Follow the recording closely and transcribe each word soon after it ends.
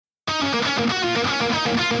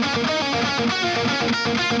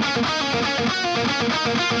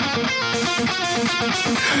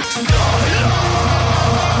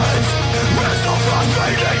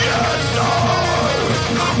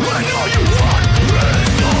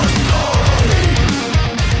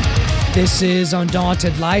This is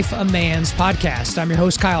Undaunted Life, a Man's Podcast. I'm your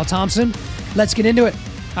host, Kyle Thompson. Let's get into it.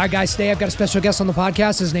 All right, guys, today I've got a special guest on the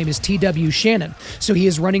podcast. His name is T.W. Shannon. So he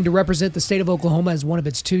is running to represent the state of Oklahoma as one of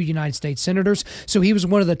its 2 United States senators. So he was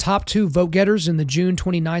one of the top 2 vote getters in the June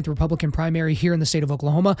 29th Republican primary here in the state of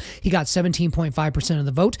Oklahoma. He got 17.5% of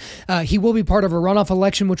the vote. He will be part of a runoff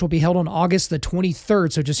election, which will be held on August the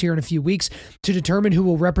 23rd, so just here in a few weeks, to determine who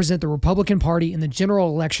will represent the Republican Party in the general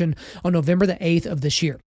election on November the 8th of this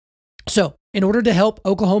year. So, in order to help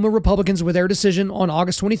Oklahoma Republicans with their decision on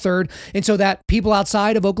August 23rd, and so that people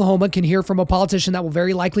outside of Oklahoma can hear from a politician that will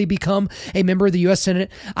very likely become a member of the U.S.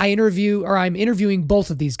 Senate, I'm interviewing both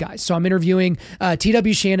of these guys. So I'm interviewing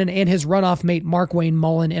T.W. Shannon and his runoff mate, Markwayne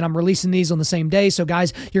Mullin, and I'm releasing these on the same day. So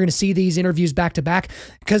guys, you're going to see these interviews back to back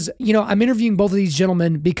because, I'm interviewing both of these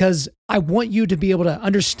gentlemen because I want you to be able to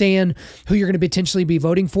understand who you're going to potentially be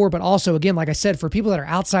voting for. But also, again, like I said, for people that are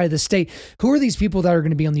outside of the state, who are these people that are going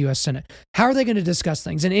to be on the U.S. Senate? How are they going to discuss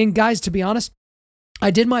things? And guys, to be honest, I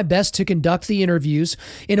did my best to conduct the interviews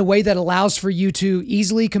in a way that allows for you to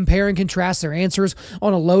easily compare and contrast their answers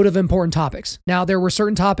on a load of important topics. Now, there were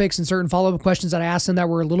certain topics and certain follow-up questions that I asked them that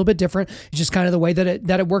were a little bit different. It's just kind of the way that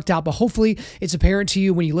it worked out. But hopefully it's apparent to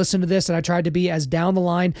you when you listen to this that I tried to be as down the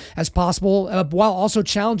line as possible while also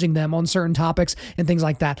challenging them on certain topics and things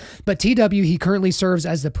like that. But TW, he currently serves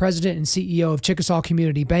as the president and CEO of Chickasaw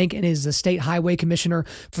Community Bank and is the state highway commissioner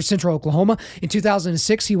for Central Oklahoma. In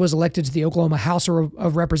 2006, he was elected to the Oklahoma House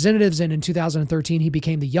of Representatives, and in 2013 he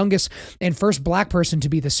became the youngest and first black person to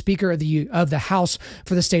be the Speaker of the House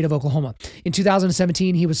for the state of Oklahoma. In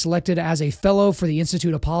 2017 he was selected as a fellow for the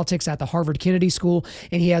Institute of Politics at the Harvard Kennedy School,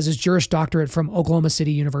 and he has his Juris Doctorate from Oklahoma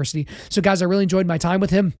City University. So guys, I really enjoyed my time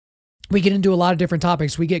with him. We get into a lot of different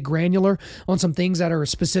topics. We get granular on some things that are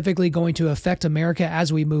specifically going to affect America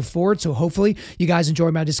as we move forward. So hopefully you guys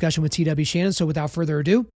enjoyed my discussion with T.W. Shannon. So without further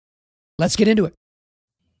ado, let's get into it.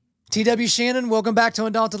 T.W. Shannon, welcome back to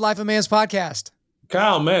Undaunted Life of Man's Podcast.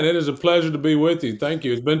 Kyle, man, it is a pleasure to be with you. Thank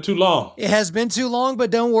you. It's been too long. It has been too long, but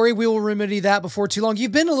don't worry, we will remedy that before too long.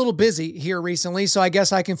 You've been a little busy here recently, so I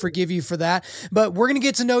guess I can forgive you for that. But we're going to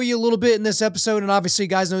get to know you a little bit in this episode, and obviously you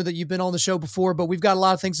guys know that you've been on the show before, but we've got a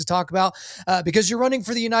lot of things to talk about because you're running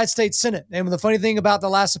for the United States Senate. And the funny thing about the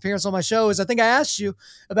last appearance on my show is I think I asked you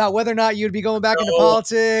about whether or not you'd be going back into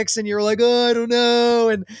politics, and you were like, oh, I don't know.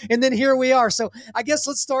 And then here we are. So I guess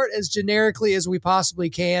let's start as generically as we possibly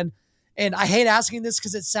can. And I hate asking this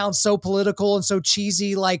because it sounds so political and so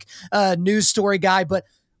cheesy, like a news story guy, but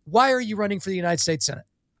why are you running for the United States Senate?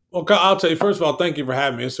 Well, I'll tell you, first of all, thank you for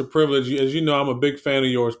having me. It's a privilege. As you know, I'm a big fan of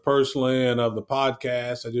yours personally and of the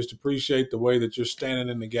podcast. I just appreciate the way that you're standing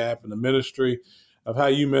in the gap in the ministry of how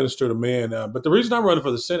you minister to men. But the reason I'm running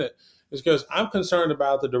for the Senate is because I'm concerned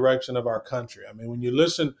about the direction of our country. I mean, when you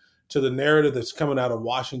listen to the narrative that's coming out of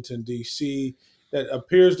Washington, D.C., that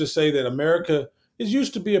appears to say that America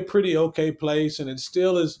used to be a pretty okay place, and it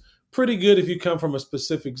still is pretty good if you come from a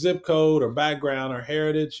specific zip code or background or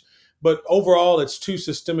heritage. But overall, it's too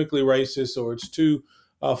systemically racist, or it's too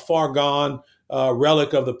far gone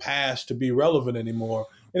relic of the past to be relevant anymore.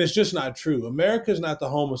 And it's just not true. America is not the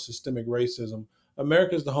home of systemic racism.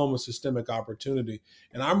 America is the home of systemic opportunity.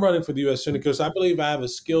 And I'm running for the U.S. Senate because I believe I have a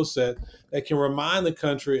skill set that can remind the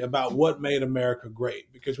country about what made America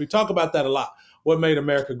great, because we talk about that a lot. What made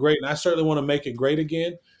America great? And I certainly want to make it great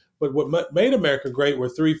again. But what made America great were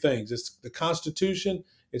 3 things. It's the Constitution,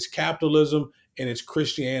 it's capitalism, and it's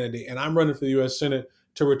Christianity. And I'm running for the U.S. Senate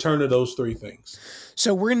to return to those 3 things.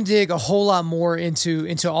 So we're going to dig a whole lot more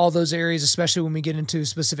into all those areas, especially when we get into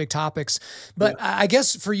specific topics. But yeah. I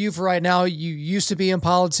guess for you, for right now, you used to be in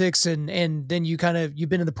politics and then you've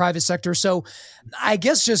been in the private sector. So I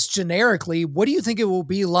guess just generically, what do you think it will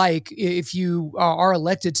be like if you are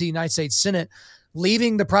elected to the United States Senate,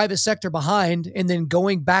 leaving the private sector behind and then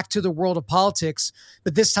going back to the world of politics,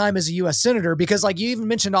 but this time as a U.S. senator? Because like you even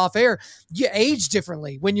mentioned off air, you age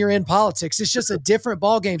differently when you're in politics. It's just a different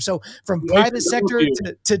ballgame. So from private sector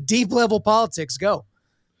to deep level politics, go.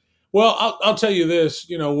 Well, I'll tell you this,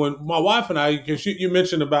 when my wife and I, because you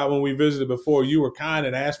mentioned about when we visited before, you were kind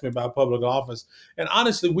and asked me about public office. And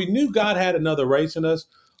honestly, we knew God had another race in us,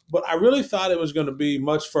 but I really thought it was going to be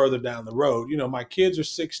much further down the road. My kids are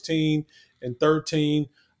 16 and 13.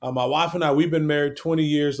 My wife and I, we've been married 20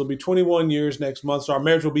 years. It'll be 21 years next month. So our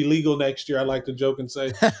marriage will be legal next year. I like to joke and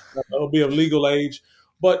say it'll be of legal age.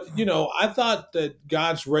 But, I thought that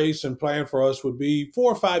God's race and plan for us would be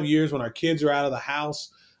 4 or 5 years when our kids are out of the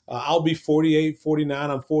house. I'll be 48,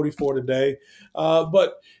 49. I'm 44 today.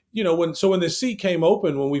 But, when the seat came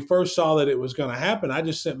open, when we first saw that it was going to happen, I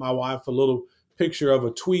just sent my wife a little picture of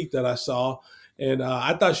a tweet that I saw. And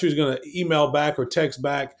I thought she was going to email back or text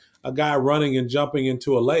back a guy running and jumping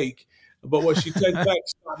into a lake. But what she texted back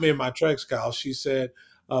stopped me in my tracks, Kyle. She said,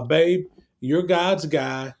 babe, you're God's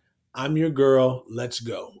guy. I'm your girl. Let's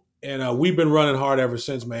go. And we've been running hard ever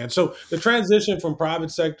since, man. So the transition from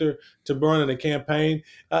private sector to running a campaign,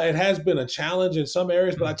 it has been a challenge in some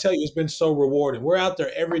areas, but I tell you, it's been so rewarding. We're out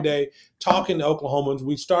there every day talking to Oklahomans.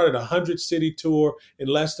 We started a 100-city tour in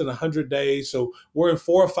less than 100 days. So we're in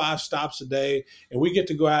 4 or 5 stops a day, and we get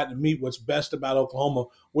to go out and meet what's best about Oklahoma,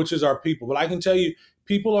 which is our people. But I can tell you,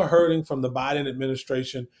 people are hurting from the Biden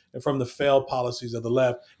administration and from the failed policies of the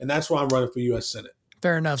left, and that's why I'm running for U.S. Senate.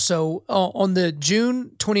 Fair enough. So on the June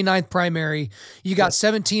 29th primary, you got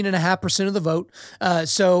 17.5% of the vote.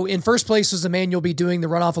 So in first place was the man you'll be doing the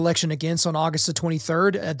runoff election against on August the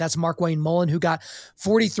 23rd. That's Markwayne Mullin, who got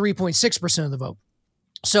 43.6% of the vote.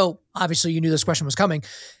 So obviously you knew this question was coming.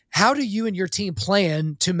 How do you and your team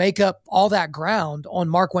plan to make up all that ground on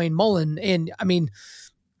Markwayne Mullin? And I mean,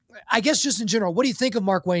 I guess just in general, what do you think of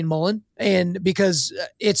Markwayne Mullin? And because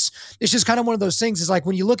it's just kind of one of those things. It's like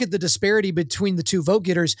when you look at the disparity between the two vote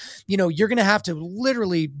getters, you're going to have to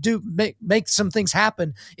literally make some things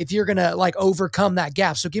happen if you're going to like overcome that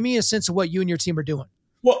gap. So give me a sense of what you and your team are doing.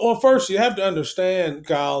 Well, first you have to understand,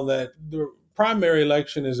 Kyle, that the primary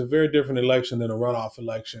election is a very different election than a runoff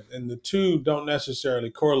election, and the two don't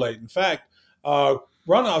necessarily correlate. In fact,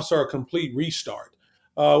 runoffs are a complete restart.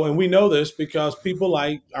 And we know this because people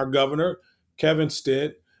like our governor, Kevin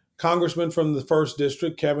Stitt, congressman from the 1st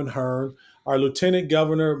District, Kevin Hern, our lieutenant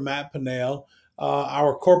governor, Matt Pinnell,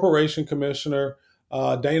 our corporation commissioner,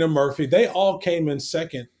 Dana Murphy, they all came in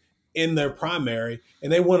second in their primary,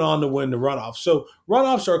 and they went on to win the runoff. So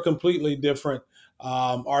runoffs are completely different.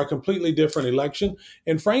 Are a completely different election.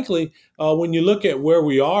 And frankly, when you look at where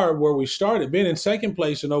we are, where we started, being in second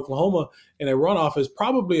place in Oklahoma in a runoff is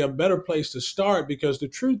probably a better place to start, because the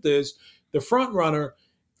truth is the front runner,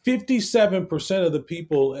 57% of the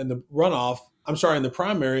people in the in the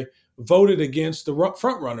primary voted against the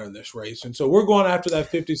front runner in this race. And so we're going after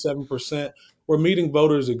that 57%. We're meeting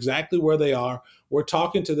voters exactly where they are. We're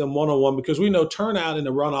talking to them one-on-one because we know turnout in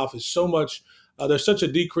the runoff is so much. There's such a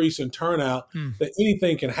decrease in turnout that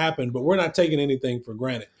anything can happen, but we're not taking anything for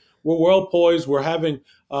granted. We're well poised. We're having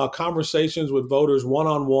conversations with voters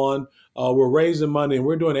one-on-one. We're raising money, and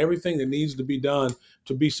we're doing everything that needs to be done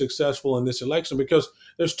to be successful in this election because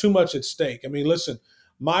there's too much at stake. I mean, listen,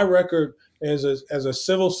 my record as a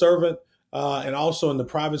civil servant and also in the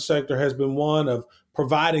private sector has been one of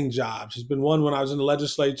providing jobs. It's been one when I was in the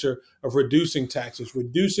legislature of reducing taxes,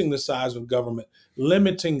 reducing the size of government,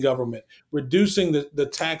 limiting government, reducing the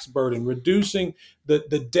tax burden, reducing the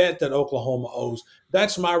debt that Oklahoma owes.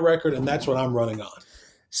 That's my record, and that's what I'm running on.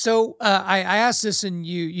 So I asked this, and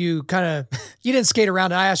you kind of you didn't skate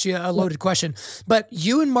around. I asked you a loaded question, but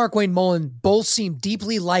you and Markwayne Mullin both seem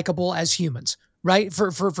deeply likable as humans, right?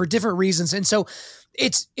 For different reasons, and so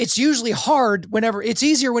it's usually hard whenever it's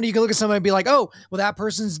easier when you can look at somebody and be like, oh, well, that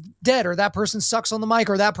person's dead, or that person sucks on the mic,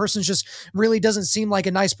 or that person just really doesn't seem like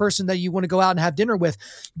a nice person that you want to go out and have dinner with.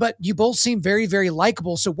 But you both seem very, very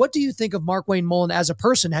likable. So what do you think of Markwayne Mullin as a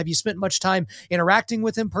person? Have you spent much time interacting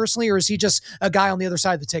with him personally, or is he just a guy on the other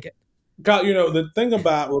side of the ticket? God, the thing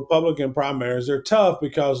about Republican primaries, they're tough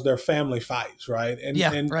because they're family fights, right?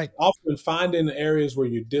 And right. Often finding areas where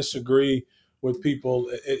you disagree with people,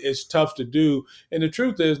 it's tough to do. And the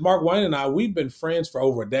truth is, Markwayne and I, we've been friends for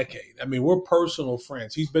over a decade. I mean, we're personal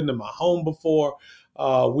friends. He's been to my home before.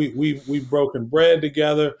 We've broken bread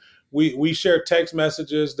together. We share text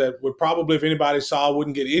messages that would probably, if anybody saw,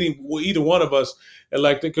 wouldn't get either one of us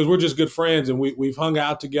elected because we're just good friends and we've hung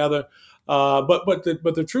out together. But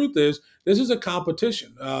the truth is, this is a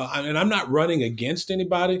competition, and I'm not running against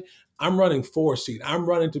anybody. I'm running for a seat. I'm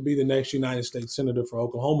running to be the next United States Senator for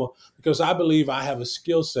Oklahoma because I believe I have a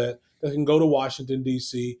skill set that can go to Washington,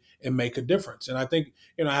 D.C. and make a difference. And I think,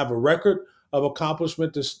 I have a record of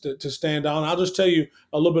accomplishment to stand on. I'll just tell you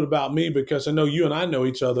a little bit about me because I know you and I know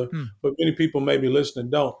each other, but many people maybe listening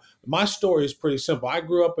don't. My story is pretty simple. I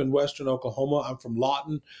grew up in Western Oklahoma. I'm from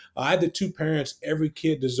Lawton. I had the two parents every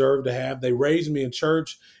kid deserved to have. They raised me in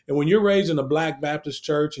church. And when you're raised in a Black Baptist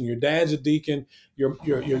church and your dad's a deacon,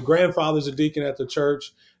 your grandfather's a deacon at the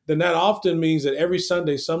church, then that often means that every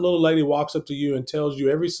Sunday, some little lady walks up to you and tells you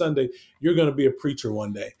every Sunday, you're going to be a preacher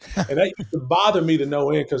one day. And that used to bother me to no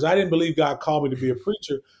end because I didn't believe God called me to be a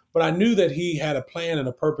preacher, but I knew that He had a plan and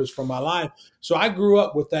a purpose for my life. So I grew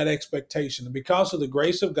up with that expectation. And because of the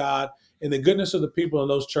grace of God and the goodness of the people in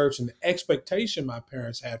those churches and the expectation my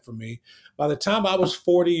parents had for me, by the time I was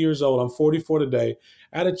 40 years old, I'm 44 today,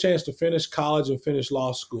 I had a chance to finish college and finish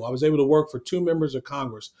law school. I was able to work for 2 members of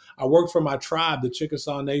Congress. I worked for my tribe, the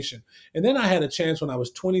Chickasaw Nation. And then I had a chance when I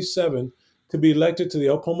was 27 to be elected to the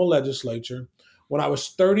Oklahoma legislature. When I was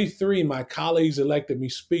 33, my colleagues elected me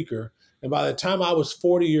speaker. And by the time I was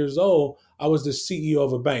 40 years old, I was the CEO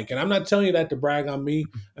of a bank. And I'm not telling you that to brag on me.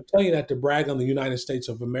 I'm telling you that to brag on the United States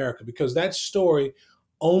of America, because that story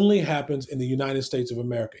only happens in the United States of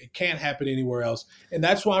America. It can't happen anywhere else. And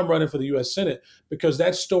that's why I'm running for the U.S. Senate, because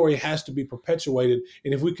that story has to be perpetuated.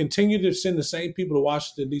 And if we continue to send the same people to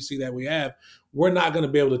Washington, D.C. that we have, we're not going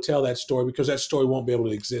to be able to tell that story, because that story won't be able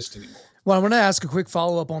to exist anymore. Well, I want to ask a quick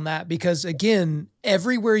follow-up on that, because again,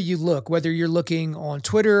 everywhere you look, whether you're looking on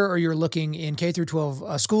Twitter or you're looking in K through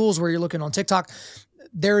 12 schools, where you're looking on TikTok,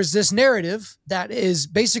 there is this narrative that is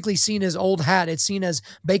basically seen as old hat. It's seen as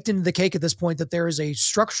baked into the cake at this point, that there is a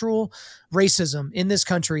structural racism in this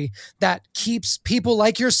country that keeps people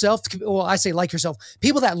like yourself, well, I say like yourself,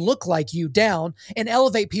 people that look like you down, and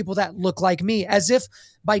elevate people that look like me, as if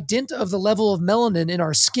by dint of the level of melanin in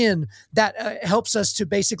our skin, that helps us to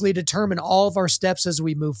basically determine all of our steps as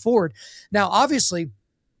we move forward. Now, obviously,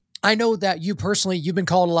 I know that you personally, you've been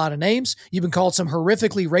called a lot of names. You've been called some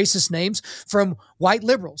horrifically racist names from white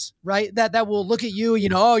liberals, right? That will look at you,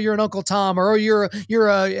 oh, you're an Uncle Tom, or oh, you're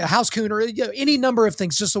a house coon, or any number of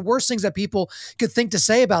things, just the worst things that people could think to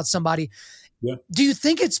say about somebody. Yeah. Do you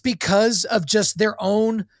think it's because of just their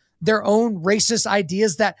own racist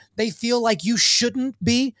ideas, that they feel like you shouldn't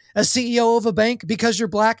be a CEO of a bank because you're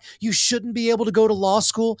black? You shouldn't be able to go to law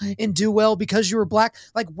school and do well because you were black?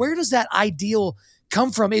 Like, where does that ideal come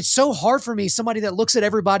from? It's so hard for me, somebody that looks at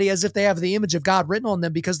everybody as if they have the image of God written on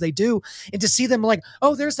them, because they do, and to see them like,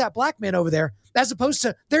 oh, there's that black man over there, as opposed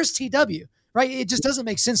to there's TW, right? It just doesn't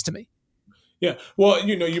make sense to me. Yeah. Well,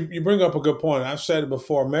 you bring up a good point. I've said it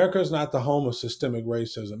before. America is not the home of systemic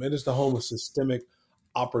racism. It is the home of systemic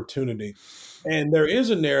opportunity. And there is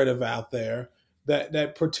a narrative out there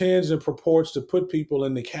that pretends and purports to put people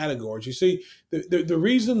in the categories. You see, the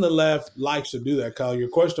reason the left likes to do that, Kyle, your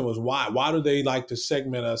question was why? Why do they like to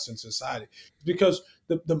segment us in society? Because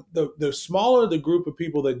the smaller the group of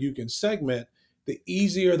people that you can segment, the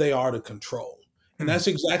easier they are to control. And that's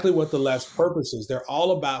exactly what the left's purpose is. They're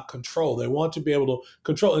all about control. They want to be able to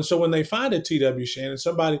control. And so when they find a TW Shannon,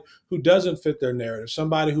 somebody who doesn't fit their narrative,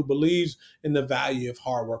 somebody who believes in the value of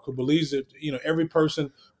hard work, who believes that, every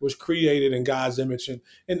person was created in God's image.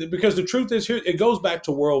 And because the truth is, here, it goes back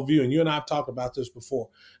to worldview. And you and I have talked about this before.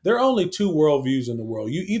 There are only 2 worldviews in the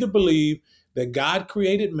world. You either believe that God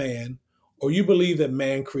created man, or you believe that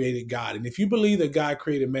man created God. And if you believe that God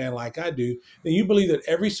created man like I do, then you believe that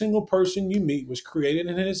every single person you meet was created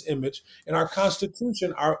in his image. And our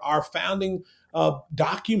Constitution, our founding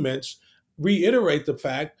documents reiterate the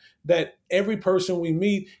fact that every person we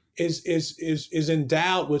meet is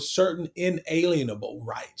endowed with certain inalienable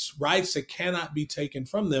rights that cannot be taken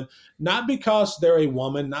from them, not because they're a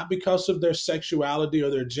woman, not because of their sexuality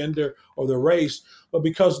or their gender or their race, but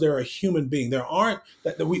because they're a human being. There aren't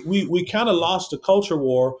that we kind of lost the culture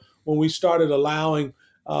war when we started allowing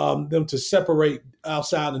them to separate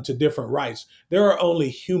us out into different rights. There are only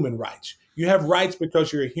human rights. You have rights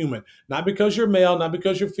because you're a human, not because you're male, not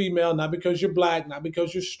because you're female, not because you're black, not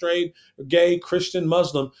because you're straight or gay, Christian,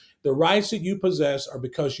 Muslim. The rights that you possess are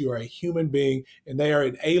because you are a human being, and they are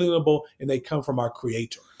inalienable, and they come from our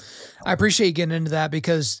Creator. I appreciate you getting into that,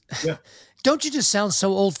 because don't you just sound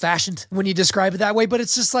so old-fashioned when you describe it that way? But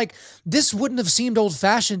it's just like, this wouldn't have seemed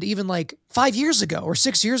old-fashioned even like 5 years ago or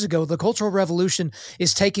 6 years ago. The Cultural Revolution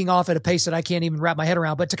is taking off at a pace that I can't even wrap my head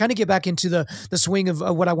around. But to kind of get back into the swing of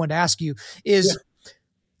what I wanted to ask you is,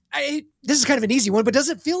 this is kind of an easy one, but does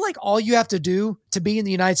it feel like all you have to do to be in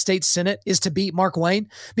the United States Senate is to beat Mark Wayne?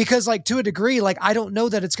 Because to a degree, I don't know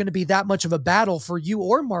that it's going to be that much of a battle for you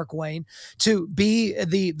or Mark Wayne to be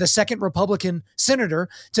the second Republican senator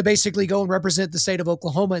to basically go and represent the state of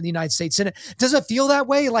Oklahoma in the United States Senate. Does it feel that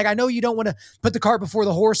way? I know you don't want to put the cart before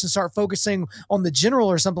the horse and start focusing on the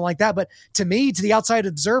general or something like that, but to me, to the outside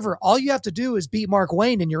observer, all you have to do is beat Mark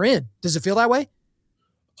Wayne and you're in. Does it feel that way?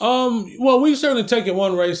 Well, we certainly take it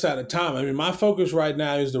one race at a time. I mean, my focus right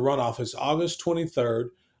now is the runoff. It's August 23rd.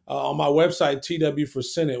 On my website, TW for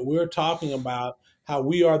Senate, we're talking about how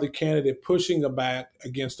we are the candidate pushing back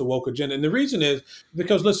against the woke agenda. And the reason is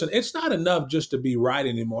because, listen, it's not enough just to be right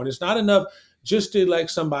anymore. And it's not enough just to elect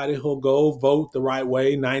somebody who'll go vote the right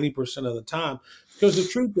way 90% of the time. Because the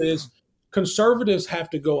truth is, conservatives have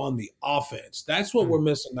to go on the offense. That's what we're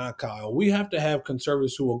missing now, Kyle. We have to have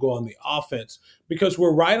conservatives who will go on the offense because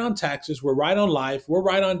we're right on taxes, we're right on life, we're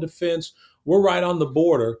right on defense, we're right on the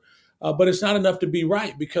border. But it's not enough to be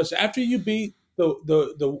right because after you beat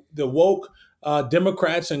the woke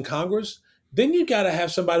Democrats in Congress, then you got to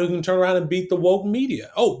have somebody who can turn around and beat the woke media.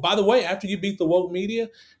 Oh, by the way, after you beat the woke media,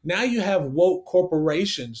 now you have woke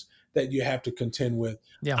corporations that you have to contend with.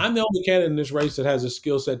 Yeah. I'm the only candidate in this race that has a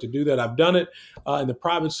skill set to do that. I've done it in the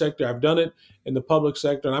private sector. I've done it in the public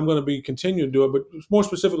sector, and I'm going to be continuing to do it. But more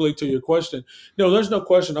specifically to your question, there's no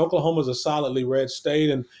question Oklahoma is a solidly red state,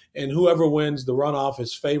 and whoever wins the runoff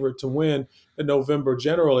is favored to win the November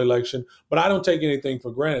general election. But I don't take anything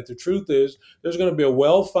for granted. The truth is there's going to be a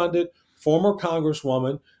well-funded former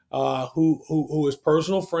congresswoman who is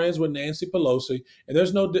personal friends with Nancy Pelosi, and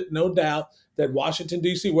there's no doubt that Washington,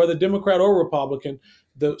 D.C., whether Democrat or Republican,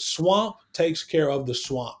 the swamp takes care of the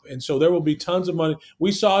swamp. And so there will be tons of money.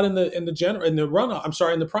 We saw it in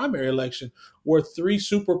the primary election where 3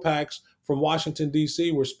 super PACs from Washington,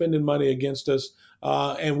 D.C. were spending money against us.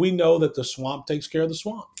 And we know that the swamp takes care of the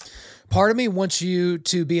swamp. Part of me wants you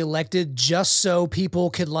to be elected just so people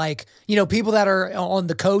could people that are on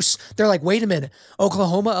the coast, they're like, wait a minute,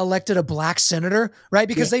 Oklahoma elected a black senator, right?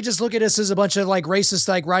 Because they just look at us as a bunch of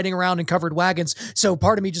racists, riding around in covered wagons. So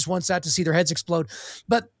part of me just wants that to see their heads explode.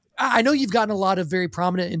 But I know you've gotten a lot of very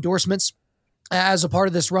prominent endorsements as a part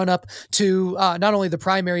of this run-up to not only the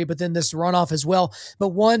primary, but then this runoff as well. But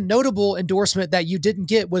one notable endorsement that you didn't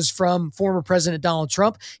get was from former President Donald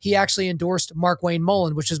Trump. He actually endorsed Markwayne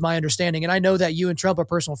Mullin, which is my understanding. And I know that you and Trump are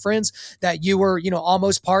personal friends, that you were,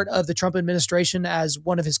 almost part of the Trump administration as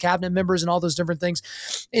one of his cabinet members and all those different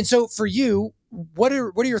things. And so for you, what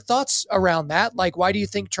are your thoughts around that? Why do you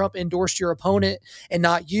think Trump endorsed your opponent and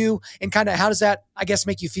not you? And kind of how does that, I guess,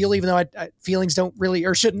 make you feel, even though feelings don't really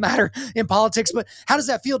or shouldn't matter in politics, but how does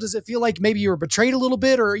that feel? Does it feel like maybe you were betrayed a little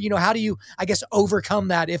bit, or, how do you, I guess, overcome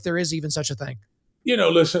that if there is even such a thing?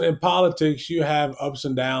 Listen, in politics, you have ups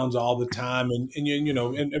and downs all the time.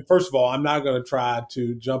 And first of all, I'm not going to try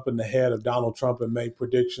to jump in the head of Donald Trump and make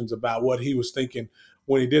predictions about what he was thinking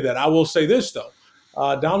when he did that. I will say this, though.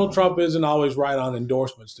 Donald Trump isn't always right on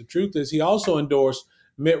endorsements. The truth is he also endorsed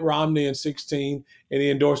Mitt Romney in 2016, and he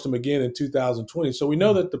endorsed him again in 2020. So we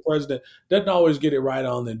know that the president doesn't always get it right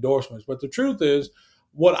on the endorsements. But the truth is,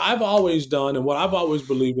 what I've always done and what I've always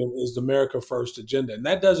believed in is the America First agenda. And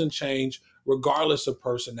that doesn't change regardless of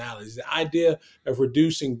personalities. The idea of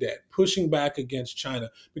reducing debt, pushing back against China.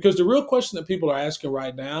 Because the real question that people are asking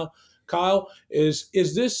right now, Kyle, is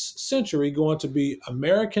this century going to be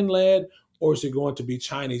American-led, or is it going to be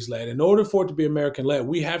Chinese-led? In order for it to be American-led,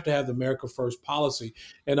 we have to have the America First policy.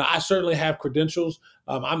 And I certainly have credentials.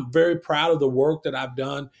 I'm very proud of the work that I've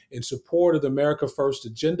done in support of the America First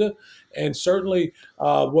agenda. And certainly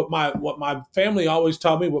what my family always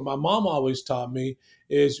taught me, what my mom always taught me,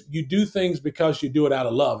 is you do things because you do it out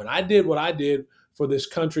of love. And I did what I did for this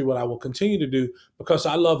country, what I will continue to do, because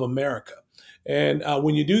I love America. And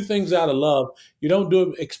when you do things out of love, you don't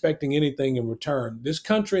do it expecting anything in return. This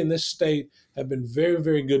country and this state have been very,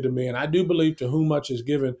 very good to me. And I do believe to whom much is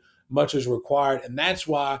given, much is required. And that's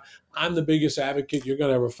why I'm the biggest advocate you're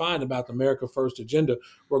going to ever find about the America First agenda,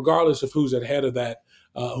 regardless of who's the head of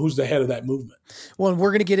that movement. Well, and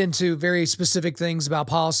we're going to get into very specific things about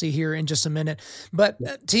policy here in just a minute.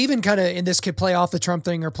 But to even kind of, and this could play off the Trump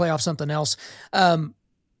thing or play off something else,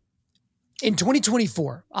 in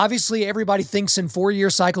 2024, obviously everybody thinks in 4-year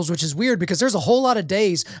cycles, which is weird because there's a whole lot of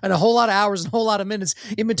days and a whole lot of hours and a whole lot of minutes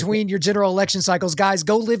in between your general election cycles. Guys,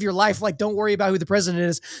 go live your life. Don't worry about who the president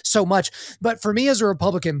is so much. But for me as a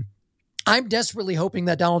Republican, I'm desperately hoping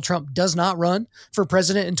that Donald Trump does not run for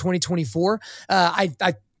president in 2024. I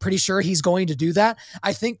pretty sure he's going to do that.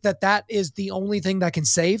 I think that is the only thing that can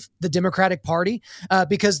save the Democratic Party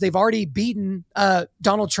because they've already beaten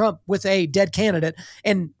Donald Trump with a dead candidate.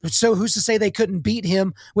 And so who's to say they couldn't beat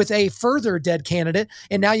him with a further dead candidate?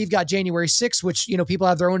 And now you've got January 6th, which, people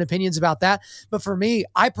have their own opinions about that. But for me,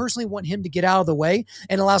 I personally want him to get out of the way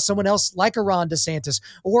and allow someone else like a Ron DeSantis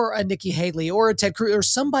or a Nikki Haley or a Ted Cruz or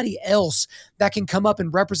somebody else that can come up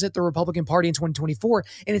and represent the Republican Party in 2024.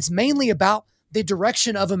 And it's mainly about the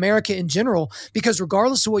direction of America in general, because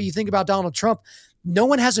regardless of what you think about Donald Trump, no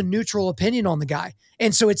one has a neutral opinion on the guy.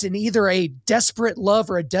 And so it's in either a desperate love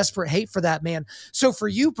or a desperate hate for that man. So for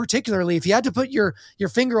you particularly, if you had to put your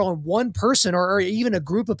finger on one person or even a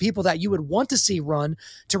group of people that you would want to see run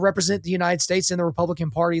to represent the United States in the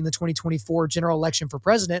Republican Party in the 2024 general election for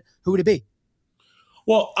president, who would it be?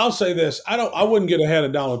 Well, I'll say this: I wouldn't get ahead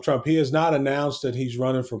of Donald Trump. He has not announced that he's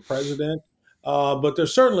running for president, but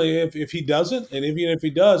there's certainly, if he doesn't, and even if he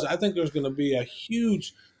does, I think there's going to be a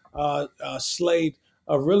huge slate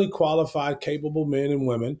of really qualified, capable men and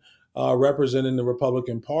women representing the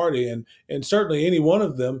Republican Party, and certainly any one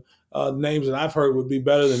of them. Names that I've heard would be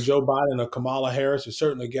better than Joe Biden or Kamala Harris or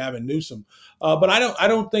certainly Gavin Newsom. But I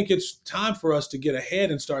don't think it's time for us to get ahead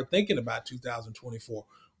and start thinking about 2024.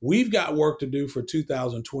 We've got work to do for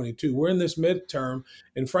 2022. We're in this midterm,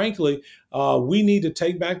 and frankly, we need to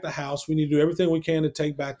take back the House. We need to do everything we can to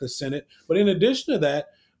take back the Senate. But in addition to that,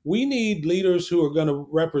 we need leaders who are going to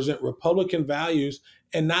represent Republican values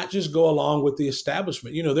and not just go along with the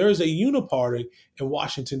establishment. You know, there is a uniparty in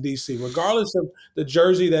Washington, D.C., regardless of the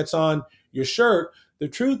jersey that's on your shirt. The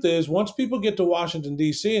truth is, once people get to Washington,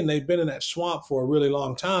 D.C., and they've been in that swamp for a really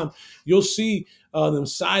long time, you'll see them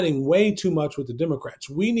siding way too much with the Democrats.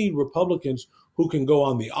 We need Republicans who can go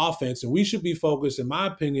on the offense, and we should be focused, in my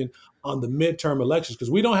opinion, on the midterm elections because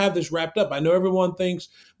we don't have this wrapped up. I know everyone thinks,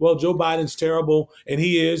 well, Joe Biden's terrible, and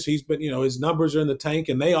he is. He's been, his numbers are in the tank,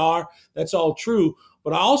 and they are. That's all true.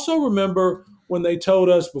 But I also remember when they told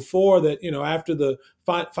us before that, after the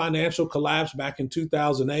financial collapse back in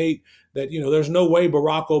 2008, that, there's no way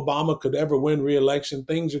Barack Obama could ever win re-election.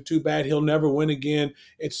 Things are too bad. He'll never win again.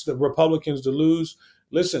 It's the Republicans to lose.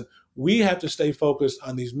 Listen, we have to stay focused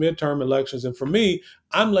on these midterm elections. And for me,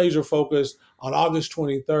 I'm laser focused on August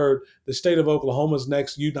 23rd, the state of Oklahoma's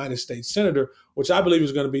next United States Senator, which I believe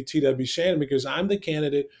is going to be T.W. Shannon, because I'm the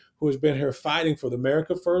candidate who has been here fighting for the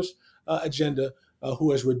America First agenda,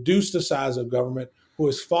 who has reduced the size of government, who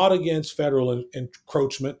has fought against federal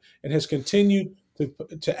encroachment, and has continued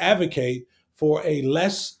to advocate for a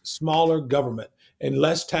smaller government and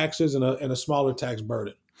less taxes and a smaller tax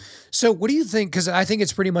burden. So what do you think? Because I think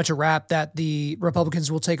it's pretty much a wrap that the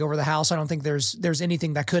Republicans will take over the House. I don't think there's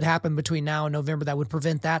anything that could happen between now and November that would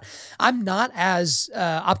prevent that. I'm not as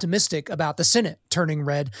optimistic about the Senate turning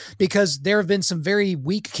red because there have been some very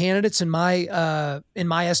weak candidates in my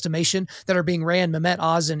estimation that are being ran. Mehmet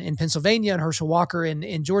Oz in Pennsylvania and Herschel Walker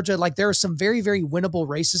in Georgia. Like there are some very, very winnable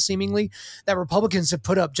races seemingly that Republicans have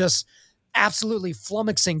put up just absolutely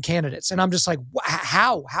flummoxing candidates. And I'm just like,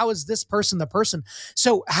 how is this person the person?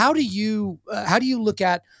 So how do you look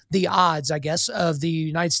at the odds, I guess, of the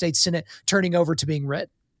United States Senate turning over to being red?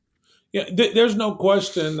 Yeah, there's no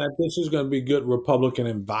question that this is going to be good Republican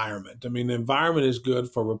environment. I mean, the environment is good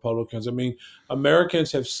for Republicans. I mean,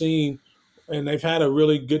 Americans have seen, and they've had a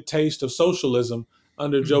really good taste of socialism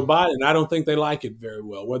under Joe Biden. I don't think they like it very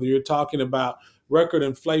well. Whether you're talking about record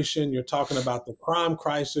inflation, you're talking about the crime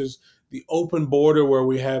crisis, the open border where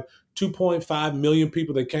we have 2.5 million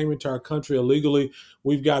people that came into our country illegally.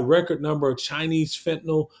 We've got record number of Chinese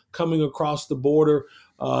fentanyl coming across the border.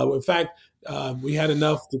 In fact, we had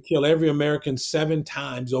enough to kill every American 7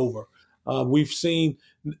 times over. We've seen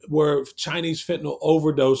where Chinese fentanyl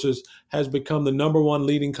overdoses has become the number one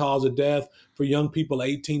leading cause of death for young people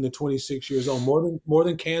 18 to 26 years old. More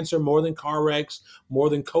than cancer, more than car wrecks,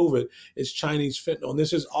 more than COVID, is Chinese fentanyl. And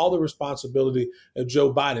this is all the responsibility of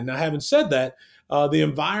Joe Biden. Now, having said that, the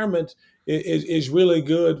environment is really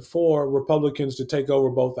good for Republicans to take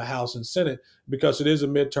over both the House and Senate because it is a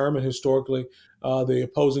midterm, and historically, the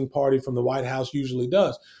opposing party from the White House usually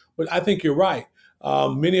does. But I think you're right.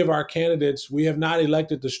 Many of our candidates, we have not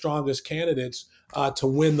elected the strongest candidates to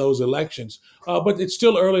win those elections. But it's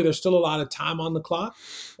still early. There's still a lot of time on the clock.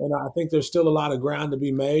 And I think there's still a lot of ground to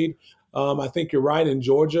be made. I think you're right. In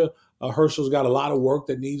Georgia, Herschel's got a lot of work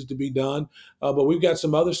that needs to be done. But we've got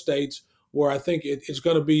some other states where I think it's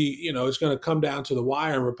going to be, it's going to come down to the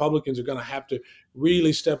wire, and Republicans are going to have to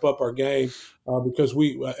really step up our game because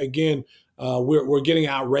we're getting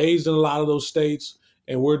outraised in a lot of those states.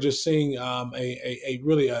 And we're just seeing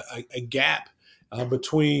a gap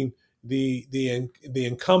between the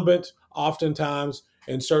incumbent oftentimes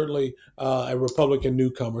and certainly a Republican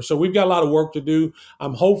newcomer. So we've got a lot of work to do.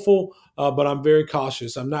 I'm hopeful, but I'm very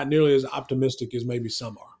cautious. I'm not nearly as optimistic as maybe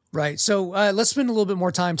some are. Right. So let's spend a little bit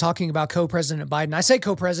more time talking about co-president Biden. I say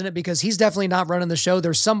co-president because he's definitely not running the show.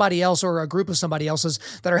 There's somebody else or a group of somebody else's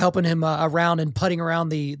that are helping him around and putting around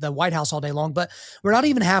the White House all day long. But we're not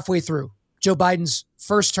even halfway through Joe Biden's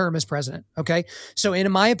first term as president. Okay. So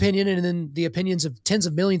in my opinion, and in the opinions of tens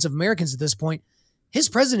of millions of Americans at this point, his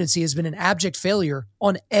presidency has been an abject failure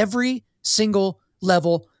on every single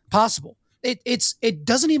level possible. it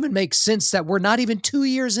doesn't even make sense that we're not even 2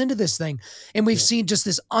 years into this thing, and we've seen just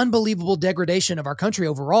this unbelievable degradation of our country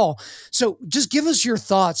overall. So just give us your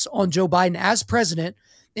thoughts on Joe Biden as president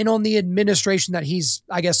and on the administration that he's,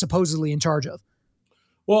 I guess, supposedly in charge of.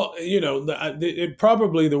 Well, it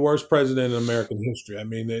probably the worst president in American history. I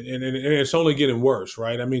mean, and it's only getting worse,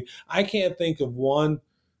 right? I mean, I can't think of one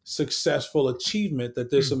successful achievement that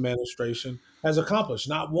this administration has accomplished.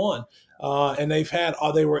 Not one. And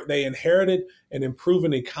they inherited an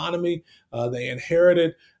improving economy. They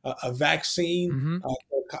inherited a vaccine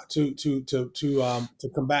to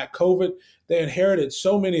combat COVID. They inherited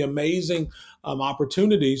so many amazing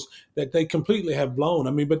opportunities that they completely have blown.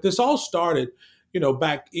 I mean, but this all started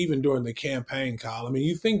back even during the campaign, Kyle. I mean,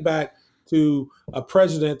 you think back to a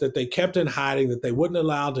president that they kept in hiding, that they wouldn't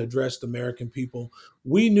allow to address the American people.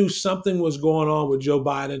 We knew something was going on with Joe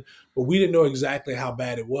Biden, but we didn't know exactly how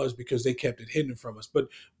bad it was because they kept it hidden from us. But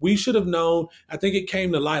we should have known. I think it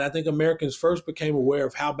came to light. I think Americans first became aware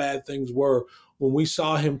of how bad things were when we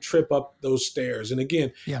saw him trip up those stairs. And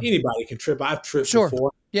again, anybody can trip. I've tripped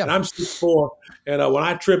before. Yeah. And I'm 6'4", and when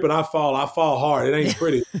I trip and I fall hard. It ain't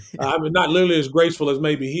pretty. I mean, not literally as graceful as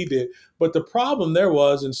maybe he did. But the problem there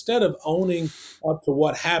was, instead of owning up to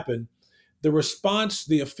what happened,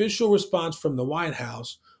 the official response from the White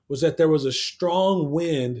House was that there was a strong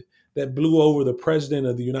wind that blew over the president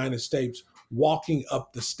of the United States walking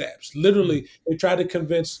up the steps. Literally, they tried to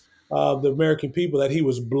convince the American people that he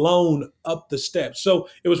was blown up the steps. So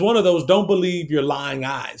it was one of those, don't believe your lying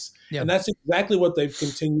eyes. Yeah. And that's exactly what they've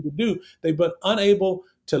continued to do. They've been unable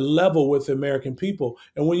to level with the American people.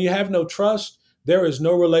 And when you have no trust, there is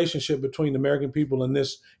no relationship between the American people and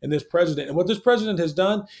this president. And what this president has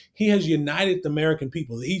done, he has united the American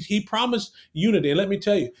people. He promised unity. And let me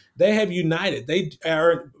tell you, they have united.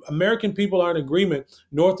 American people are in agreement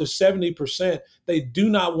north of 70%. They do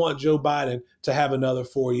not want Joe Biden to have another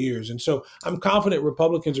 4 years. And so I'm confident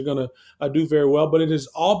Republicans are going to do very well, but it is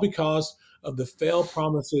all because of the failed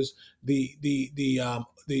promises, the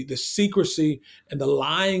secrecy and the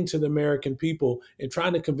lying to the American people and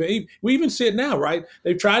trying to convey. We even see it now, right?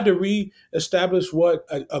 They've tried to reestablish what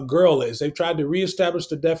a girl is. They've tried to reestablish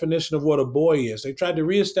the definition of what a boy is. They've tried to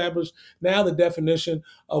reestablish now the definition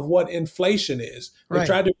of what inflation is. They've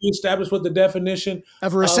tried to reestablish what the definition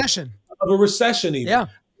of a recession. Of a recession even. Yeah.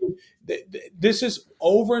 This is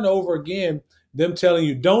over and over again them telling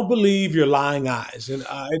you, don't believe your lying eyes. And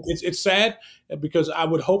it's sad because I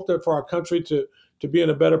would hope that for our country to be in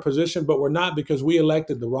a better position, but we're not because we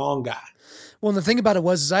elected the wrong guy. Well, and the thing about it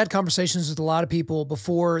was I had conversations with a lot of people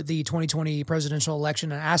before the 2020 presidential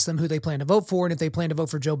election and asked them who they plan to vote for. And if they plan to vote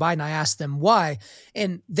for Joe Biden, I asked them why.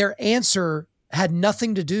 And their answer had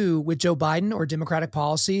nothing to do with Joe Biden or Democratic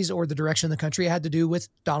policies or the direction of the country. It had to do with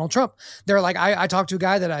Donald Trump. They're like, I talked to a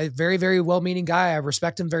guy that very, very well-meaning guy. I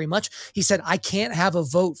respect him very much. He said, I can't have a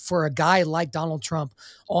vote for a guy like Donald Trump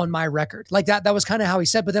on my record. Like that was kind of how he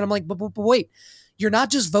said. But then I'm like, but wait. You're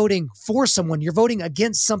not just voting for someone, you're voting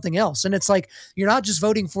against something else. And it's like, you're not just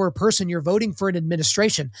voting for a person, you're voting for an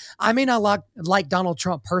administration. I may not like Donald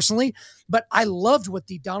Trump personally, but I loved what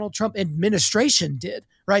the Donald Trump administration did,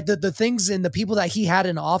 right? The things and the people that he had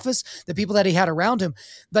in office, the people that he had around him,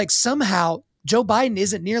 like somehow Joe Biden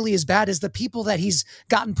isn't nearly as bad as the people that he's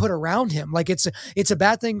gotten put around him. Like it's a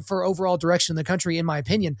bad thing for overall direction of the country, in my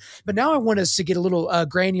opinion. But now I want us to get a little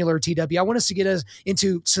granular, TW. I want us to get us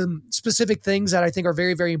into some specific things that I think are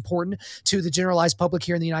very, very important to the generalized public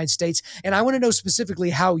here in the United States. And I want to know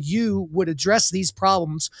specifically how you would address these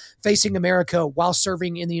problems facing America while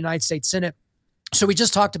serving in the United States Senate. So we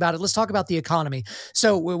just talked about it. Let's talk about the economy.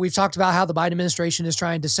 So we've talked about how the Biden administration is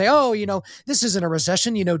trying to say, oh, this isn't a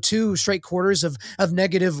recession. 2 straight quarters of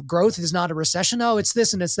negative growth is not a recession. Oh, it's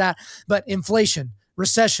this and it's that. But inflation,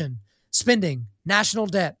 recession, spending, national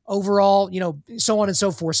debt, overall, so on and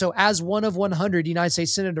so forth. So as one of 100 United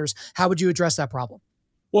States senators, how would you address that problem?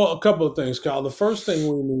 Well, a couple of things, Kyle. The first thing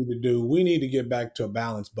we need to get back to a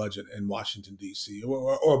balanced budget in Washington, D.C.,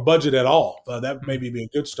 or a budget at all. That maybe be a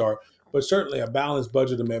good start. But certainly a balanced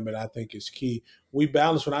budget amendment, I think, is key. When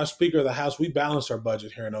I was Speaker of the House, we balance our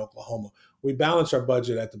budget here in Oklahoma. We balance our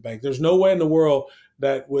budget at the bank. There's no way in the world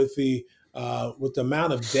that with the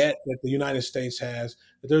amount of debt that the United States has,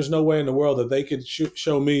 that there's no way in the world that they could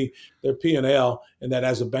show me their P&L and that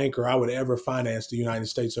as a banker I would ever finance the United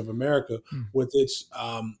States of America with its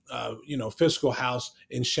fiscal house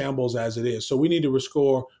in shambles as it is. So we need to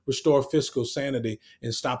restore fiscal sanity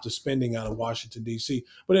and stop the spending out of Washington, D.C.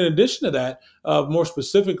 But in addition to that, more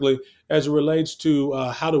specifically, as it relates to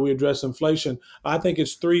how do we address inflation, I think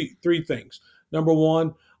it's three things. Number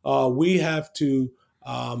one, we have to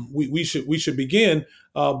we should begin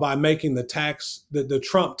by making the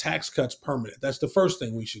Trump tax cuts permanent. That's the first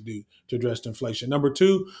thing we should do to address inflation. Number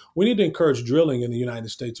two, we need to encourage drilling in the United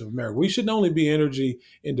States of America. We shouldn't only be energy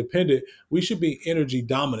independent, we should be energy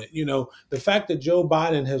dominant. The fact that Joe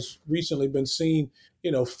Biden has recently been seen,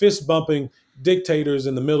 fist bumping dictators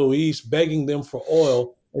in the Middle East, begging them for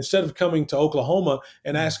oil instead of coming to Oklahoma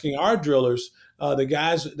and asking our drillers, the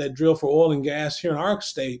guys that drill for oil and gas here in our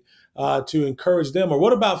state, to encourage them? Or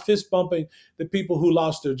what about fist bumping the people who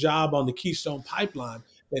lost their job on the Keystone Pipeline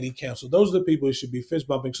that he canceled? Those are the people who should be fist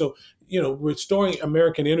bumping. So, restoring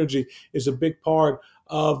American energy is a big part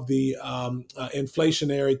of the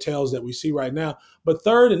inflationary tales that we see right now. But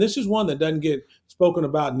third, and this is one that doesn't get spoken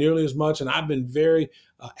about nearly as much, and I've been very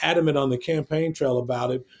adamant on the campaign trail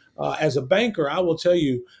about it. As a banker, I will tell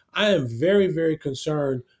you, I am very, very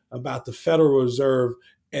concerned about the Federal Reserve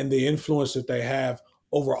and the influence that they have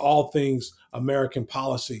over all things American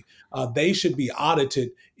policy. They should be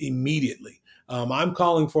audited immediately. I'm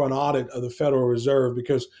calling for an audit of the Federal Reserve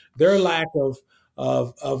because their lack of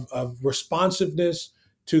responsiveness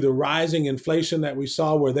to the rising inflation that we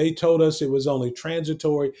saw, where they told us it was only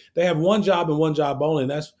transitory. They have one job and one job only,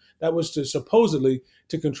 and that was to supposedly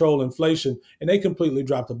to control inflation, and they completely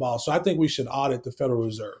dropped the ball. So I think we should audit the Federal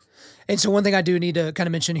Reserve. And so one thing I do need to kind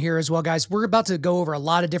of mention here as well, guys, we're about to go over a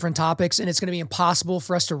lot of different topics, and it's going to be impossible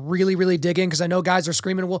for us to really, really dig in because I know guys are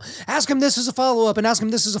screaming, well, ask him this as a follow-up and ask him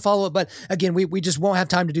this as a follow-up. But again, we just won't have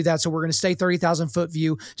time to do that. So we're going to stay 30,000 foot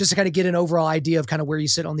view just to kind of get an overall idea of kind of where you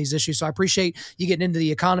sit on these issues. So I appreciate you getting into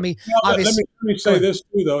the economy. Let me say this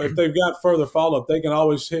too, though. If they've got further follow-up, they can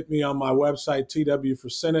always hit me on my website, TW for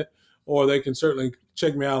Senate, or they can certainly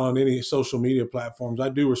check me out on any social media platforms. I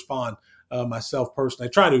do respond myself personally. I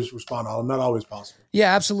try to respond to all. I'm not always possible.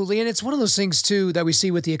 Yeah, absolutely. And it's one of those things too that we see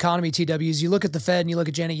with the economy, TWs. You look at the Fed and you look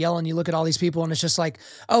at Janet Yellen, you look at all these people and it's just like,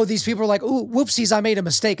 oh, these people are like, ooh, whoopsies, I made a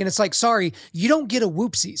mistake. And it's like, sorry, you don't get a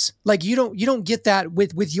whoopsies. Like you don't get that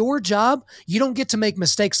with your job. You don't get to make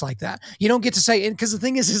mistakes like that. You don't get to say, and because the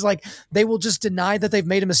thing is like, they will just deny that they've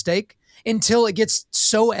made a mistake until it gets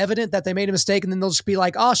so evident that they made a mistake. And then they'll just be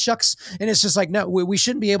like, oh, shucks. And it's just like, no, we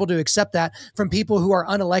shouldn't be able to accept that from people who are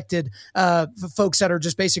unelected folks that are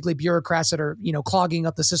just basically bureaucrats that are, clogging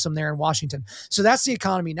up the system there in Washington. So that's the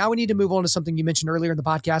economy. Now we need to move on to something you mentioned earlier in the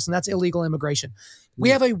podcast, and that's illegal immigration. We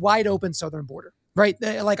have a wide open southern border. Right.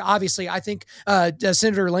 Like, obviously, I think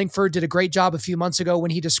Senator Lankford did a great job a few months ago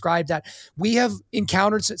when he described that we have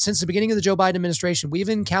encountered, since the beginning of the Joe Biden administration, we've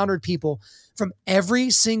encountered people from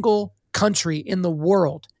every single country in the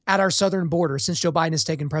world at our southern border since Joe Biden has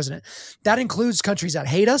taken president. That includes countries that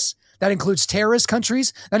hate us. That includes terrorist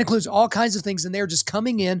countries. That includes all kinds of things. And they're just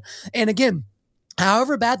coming in. And again,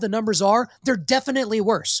 however bad the numbers are, they're definitely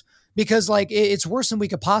worse. Because it's worse than we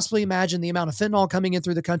could possibly imagine. The amount of fentanyl coming in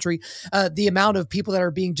through the country, the amount of people that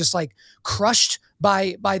are being just like crushed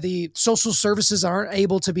by the social services that aren't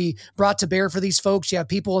able to be brought to bear for these folks. You have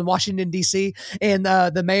people in Washington, D.C. and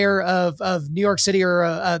the mayor of New York City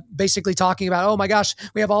are basically talking about, oh my gosh,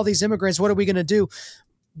 we have all these immigrants. What are we going to do?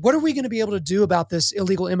 What are we going to be able to do about this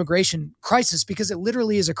illegal immigration crisis? Because it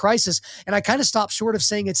literally is a crisis. And I kind of stopped short of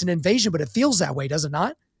saying it's an invasion, but it feels that way, does it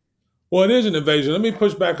not? Well, it is an invasion. Let me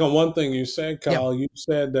push back on one thing you said, Kyle. Yep. You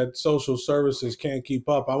said that social services can't keep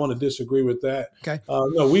up. I want to disagree with that. Okay.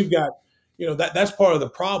 No, we've got, that's part of the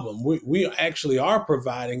problem. We actually are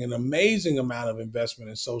providing an amazing amount of investment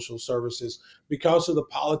in social services because of the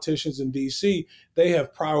politicians in D.C. They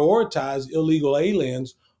have prioritized illegal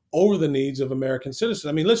aliens over the needs of American citizens.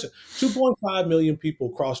 I mean, listen, 2.5 million people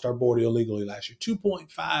crossed our border illegally last year.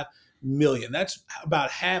 2.5 million. That's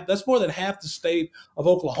about half. That's more than half the state of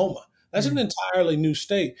Oklahoma. That's an entirely new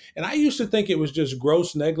state. And I used to think it was just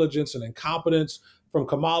gross negligence and incompetence from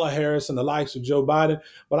Kamala Harris and the likes of Joe Biden.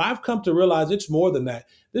 But I've come to realize it's more than that.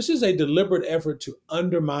 This is a deliberate effort to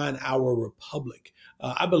undermine our republic.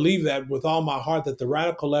 I believe that with all my heart, that the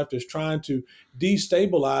radical left is trying to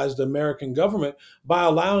destabilize the American government by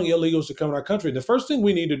allowing illegals to come in our country. The first thing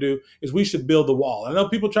we need to do is we should build the wall. I know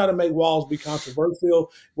people try to make walls be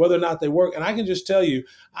controversial, whether or not they work. And I can just tell you,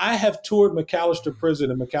 I have toured McAllister Prison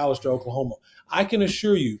in McAllister, Oklahoma. I can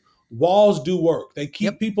assure you, walls do work. They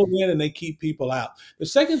keep people in and they keep people out. The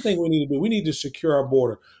second thing we need to do, we need to secure our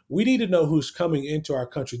border. We need to know who's coming into our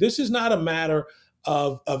country. This is not a matter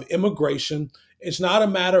of immigration. It's not a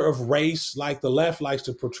matter of race like the left likes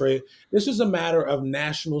to portray it. This is a matter of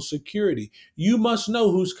national security. You must know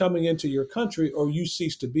who's coming into your country or you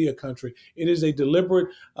cease to be a country. It is a deliberate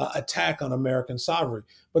attack on American sovereignty.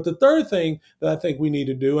 But the third thing that I think we need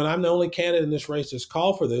to do, and I'm the only candidate in this race that's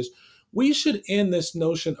called for this, we should end this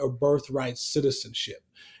notion of birthright citizenship.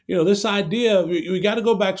 This idea, we got to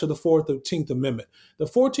go back to the 14th Amendment. The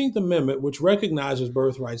 14th Amendment, which recognizes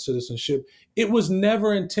birthright citizenship, it was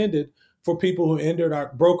never intended for people who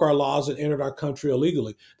broke our laws and entered our country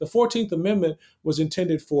illegally. The 14th Amendment was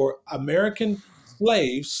intended for American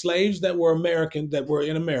slaves that were American, that were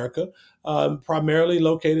in America, primarily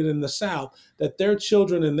located in the South, that their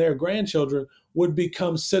children and their grandchildren would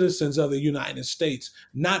become citizens of the United States,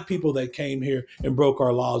 not people that came here and broke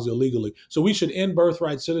our laws illegally. So we should end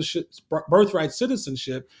birthright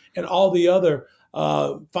citizenship and all the other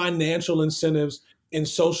financial incentives in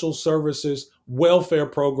social services, welfare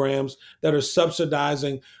programs that are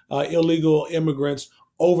subsidizing illegal immigrants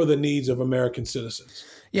over the needs of American citizens.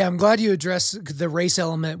 Yeah, I'm glad you addressed the race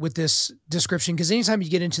element with this description, because anytime you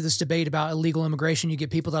get into this debate about illegal immigration, you get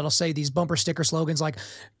people that'll say these bumper sticker slogans like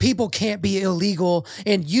people can't be illegal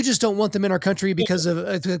and you just don't want them in our country because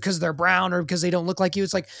they're brown or because they don't look like you.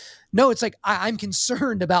 It's like, no, it's like I'm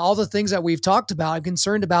concerned about all the things that we've talked about. I'm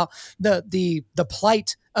concerned about the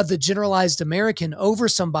plight of the generalized American over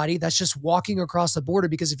somebody that's just walking across the border,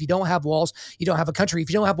 because if you don't have walls, you don't have a country. If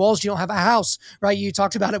you don't have walls, you don't have a house, right? You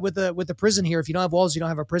talked about it with the prison here. If you don't have walls, you don't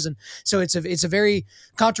have a prison. So it's a very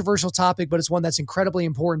controversial topic, but it's one that's incredibly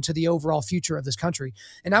important to the overall future of this country.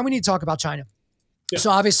 And now we need to talk about China. Yeah. So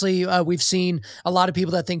obviously, we've seen a lot of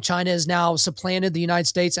people that think China has now supplanted the United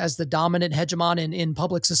States as the dominant hegemon in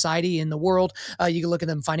public society in the world. You can look at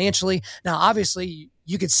them financially. Now, obviously,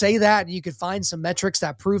 you could say that, you could find some metrics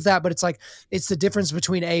that prove that, but it's the difference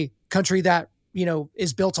between a country that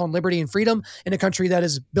is built on liberty and freedom and a country that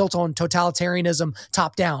is built on totalitarianism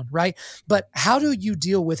top down, right? But how do you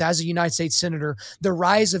deal with, as a United States senator, the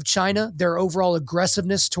rise of China, their overall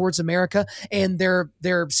aggressiveness towards America, and their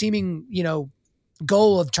seeming,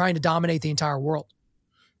 goal of trying to dominate the entire world?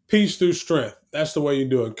 Peace through strength. That's the way you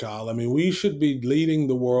do it, Kyle. I mean, we should be leading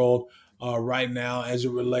the world right now as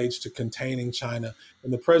it relates to containing China.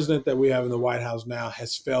 And the president that we have in the White House now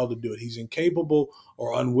has failed to do it. He's incapable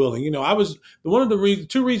or unwilling. I was one of the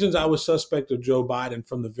two reasons I was suspect of Joe Biden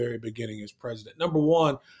from the very beginning as president. Number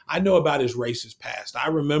one, I know about his racist past. I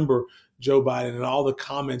remember Joe Biden and all the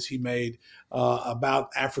comments he made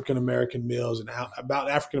about African-American males and how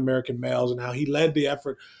he led the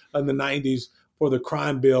effort in the 90s for the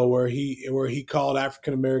crime bill where he called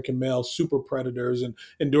African-American males super predators, and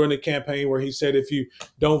during the campaign where he said, if you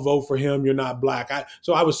don't vote for him, you're not black.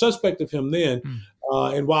 So I was suspect of him then.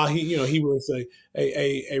 And while he was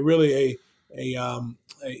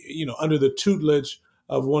under the tutelage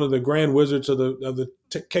of one of the grand wizards of the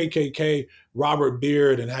KKK, Robert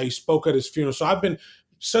Beard, and how he spoke at his funeral. So I've been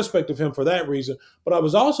suspect of him for that reason. But I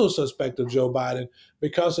was also suspect of Joe Biden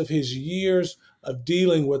because of his years of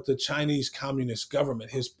dealing with the Chinese Communist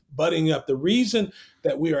government, his butting up. The reason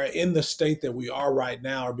that we are in the state that we are right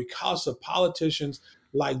now are because of politicians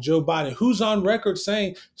like Joe Biden, who's on record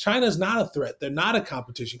saying China's not a threat. They're not a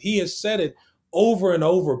competition. He has said it over and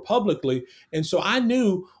over publicly. And so I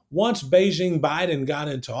knew once Beijing Biden got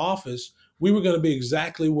into office, we were going to be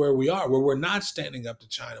exactly where we are, where we're not standing up to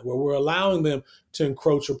China, where we're allowing them to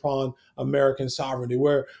encroach upon American sovereignty,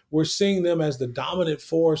 where we're seeing them as the dominant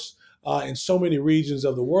force in so many regions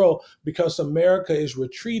of the world, because America is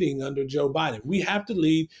retreating under Joe Biden. We have to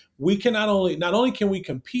lead. We can not only can we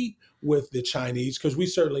compete with the Chinese, because we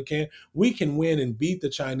certainly can, we can win and beat the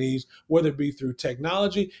Chinese, whether it be through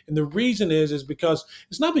technology. And the reason is because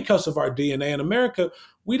it's not because of our DNA. In America,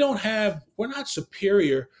 we're not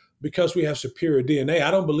superior because we have superior DNA.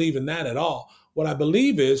 I don't believe in that at all. What I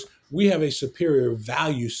believe is we have a superior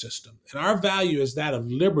value system, and our value is that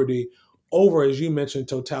of liberty over, as you mentioned,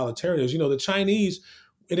 totalitarianism. The Chinese,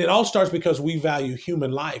 and it all starts because we value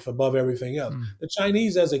human life above everything else. The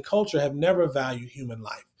Chinese as a culture have never valued human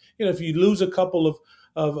life. If you lose a couple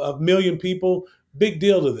of million people, big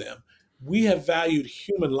deal to them. We have valued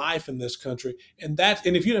human life in this country. And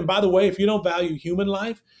by the way, if you don't value human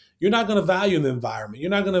life, you're not going to value the environment.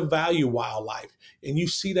 You're not going to value wildlife. And you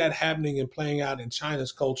see that happening and playing out in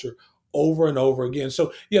China's culture over and over again.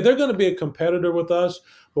 So yeah, they're going to be a competitor with us,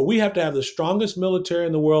 but we have to have the strongest military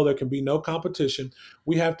in the world. There can be no competition.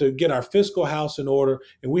 We have to get our fiscal house in order,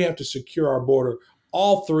 and we have to secure our border.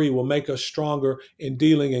 All three will make us stronger in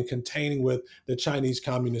dealing and containing with the Chinese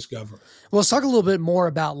Communist government. Well, let's talk a little bit more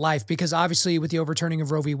about life, because obviously with the overturning of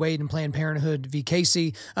Roe v. Wade and Planned Parenthood v.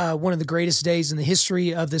 Casey, one of the greatest days in the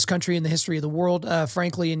history of this country and the history of the world,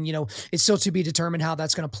 frankly. And, it's still to be determined how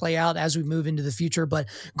that's going to play out as we move into the future. But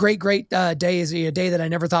great day is a day that I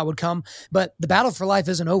never thought would come. But the battle for life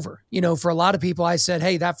isn't over. For a lot of people, I said,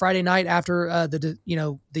 hey, that Friday night after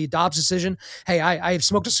the Dobbs decision, hey, I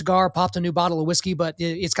smoked a cigar, popped a new bottle of whiskey, but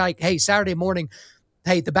it's like, hey, Saturday morning,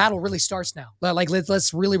 hey, the battle really starts now. Like,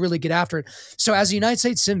 let's really, really get after it. So as a United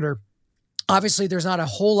States Senator, obviously, there's not a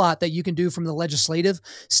whole lot that you can do from the legislative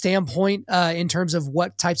standpoint in terms of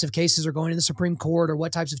what types of cases are going to the Supreme Court or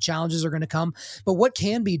what types of challenges are going to come. But what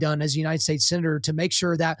can be done as a United States Senator to make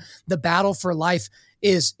sure that the battle for life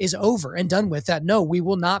is over and done with, that no, we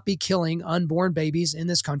will not be killing unborn babies in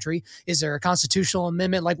this country? Is there a constitutional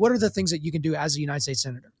amendment? Like, what are the things that you can do as a United States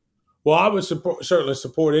Senator? Well, I would certainly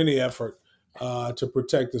support any effort to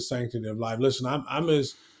protect the sanctity of life. Listen, I'm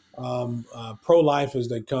as pro-life as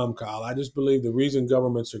they come, Kyle. I just believe the reason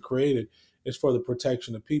governments are created is for the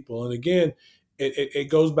protection of people. And again, it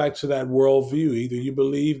goes back to that worldview. Either you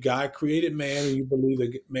believe God created man, or you believe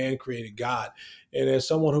that man created God. And as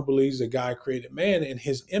someone who believes that God created man in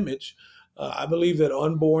His image, I believe that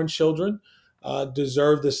unborn children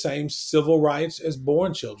deserve the same civil rights as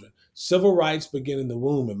born children. Civil rights begin in the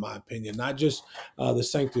womb, in my opinion, not just the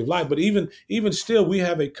sanctity of life, but even still, we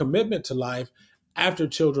have a commitment to life after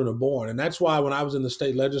children are born. And that's why when I was in the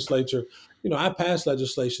state legislature, I passed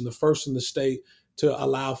legislation, the first in the state to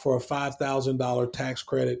allow for a $5,000 tax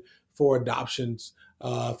credit for adoptions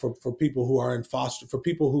for people who are for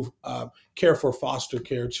people who care for foster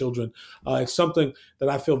care children. It's something that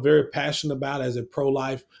I feel very passionate about as a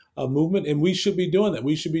pro-life movement, and we should be doing that.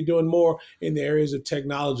 We should be doing more in the areas of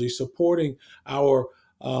technology, supporting our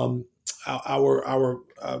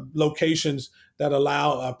locations that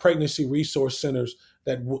allow pregnancy resource centers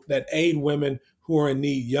that aid women who are in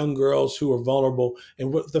need, young girls who are vulnerable.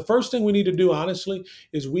 And the first thing we need to do, honestly,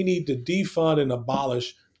 is we need to defund and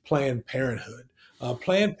abolish Planned Parenthood.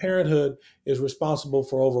 Planned Parenthood is responsible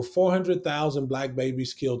for over 400,000 Black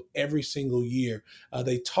babies killed every single year.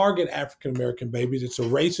 They target African American babies. It's a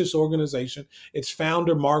racist organization. Its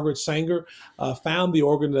founder, Margaret Sanger, found the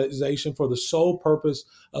organization for the sole purpose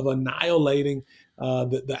of annihilating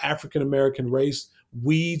the African American race.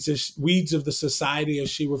 Weeds of the society, as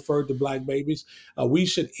she referred to Black babies. We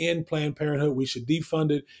should end Planned Parenthood. We should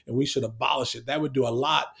defund it, and we should abolish it. That would do a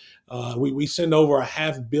lot. We send over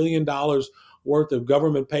 $500 million worth of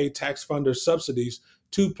government-paid tax funder subsidies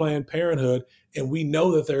to Planned Parenthood, and we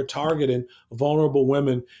know that they're targeting vulnerable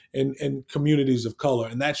women and communities of color,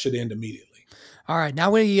 and that should end immediately. All right,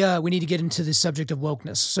 now we need to get into the subject of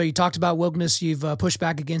wokeness. So you talked about wokeness. You've pushed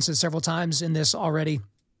back against it several times in this already.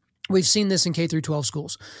 We've seen this in K through 12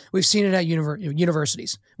 schools. We've seen it at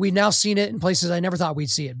universities. We've now seen it in places I never thought we'd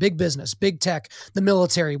see it. Big business, big tech, the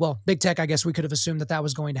military. Well, big tech, I guess we could have assumed that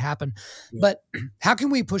was going to happen. Yeah. But how can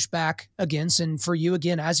we push back against, and for you,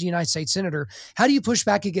 again, as a United States Senator, how do you push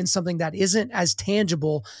back against something that isn't as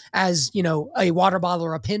tangible as, a water bottle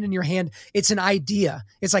or a pen in your hand? It's an idea.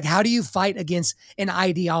 It's like, how do you fight against an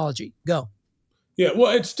ideology? Go. Yeah,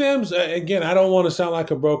 well, it stems, again, I don't want to sound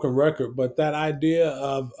like a broken record, but that idea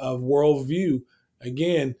of worldview,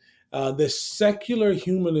 again, this secular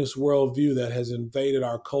humanist worldview that has invaded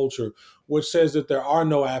our culture, which says that there are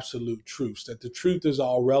no absolute truths, that the truth is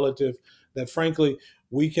all relative, that frankly,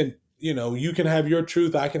 we can, you can have your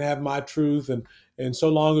truth, I can have my truth, and so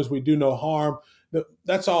long as we do no harm,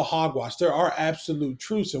 that's all hogwash. There are absolute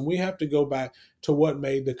truths, and we have to go back to what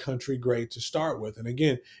made the country great to start with. And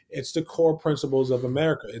again, it's the core principles of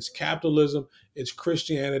America. It's capitalism, it's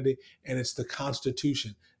Christianity, and it's the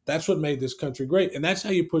Constitution. That's what made this country great. And that's how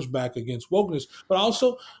you push back against wokeness. But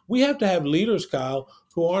also, we have to have leaders, Kyle,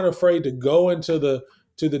 who aren't afraid to go into the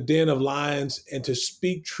den of lions and to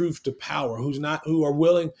speak truth to power, who are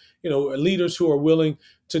willing, leaders who are willing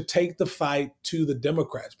to take the fight to the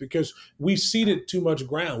Democrats, because we've ceded too much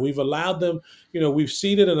ground. We've allowed them, we've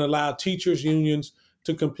ceded and allowed teachers' unions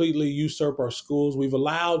to completely usurp our schools. We've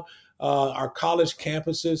allowed our college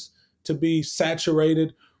campuses to be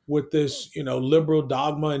saturated with this, liberal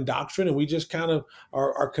dogma and doctrine, and we just kind of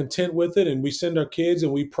are content with it, and we send our kids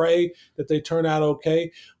and we pray that they turn out okay.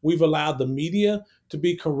 We've allowed the media to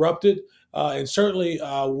be corrupted, and certainly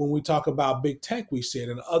when we talk about big tech, we see it,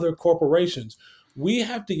 and other corporations. We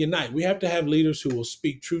have to unite. We have to have leaders who will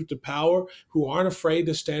speak truth to power, who aren't afraid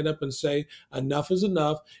to stand up and say enough is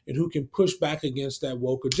enough, and who can push back against that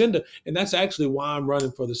woke agenda. And that's actually why I'm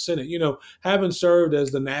running for the Senate. Having served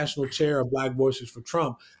as the national chair of Black Voices for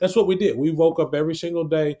Trump, that's what we did. We woke up every single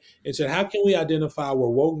day and said, how can we identify where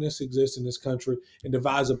wokeness exists in this country and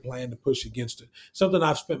devise a plan to push against it? Something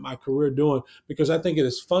I've spent my career doing, because I think it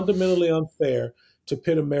is fundamentally unfair to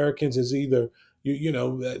pit Americans as either,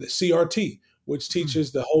 the CRT, which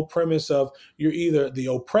teaches the whole premise of you're either the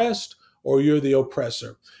oppressed or you're the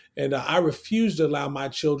oppressor. And I refuse to allow my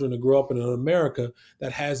children to grow up in an America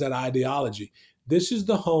that has that ideology. This is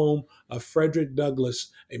the home of Frederick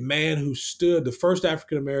Douglass, a man who stood, the first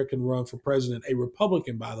African American run for president, a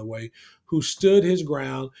Republican, by the way, who stood his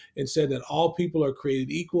ground and said that all people are created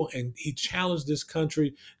equal. And he challenged this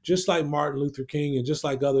country, just like Martin Luther King and just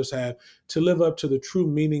like others have, to live up to the true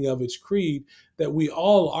meaning of its creed, that we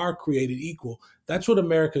all are created equal. That's what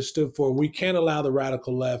America stood for. We can't allow the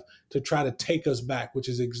radical left to try to take us back, which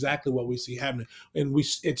is exactly what we see happening. And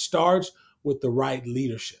it starts with the right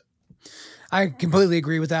leadership. I completely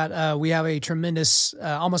agree with that. We have a tremendous,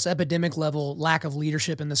 almost epidemic level lack of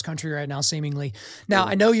leadership in this country right now, seemingly. Now,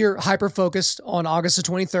 I know you're hyper focused on August the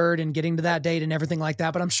 23rd and getting to that date and everything like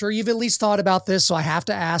that, but I'm sure you've at least thought about this. So I have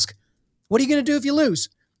to ask, what are you going to do if you lose?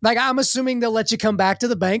 Like, I'm assuming they'll let you come back to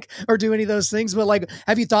the bank or do any of those things. But like,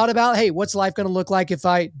 have you thought about, hey, what's life going to look like if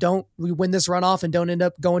we win this runoff and don't end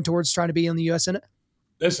up going towards trying to be in the U.S. Senate?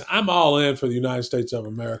 Listen, I'm all in for the United States of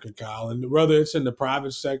America, Kyle. And whether it's in the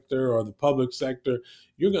private sector or the public sector,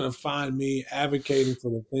 you're going to find me advocating for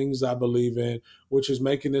the things I believe in, which is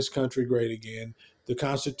making this country great again, the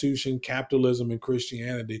Constitution, capitalism, and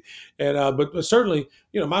Christianity. And but certainly,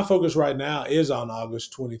 my focus right now is on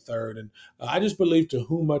August 23rd, and I just believe to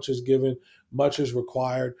whom much is given, much is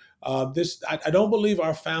required. I don't believe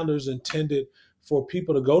our founders intended for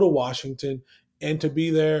people to go to Washington and to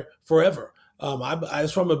be there forever.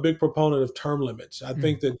 That's why I'm a big proponent of term limits. I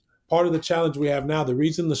think that part of the challenge we have now, the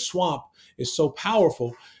reason the swamp is so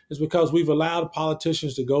powerful, is because we've allowed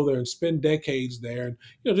politicians to go there and spend decades there.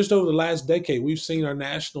 And just over the last decade, we've seen our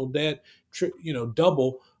national debt,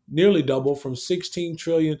 nearly double from 16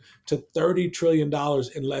 trillion to 30 trillion dollars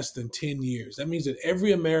in less than 10 years. That means that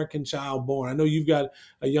every American child born, I know you've got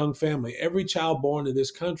a young family, every child born in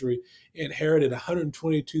this country inherited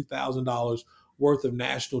 $122,000 worth of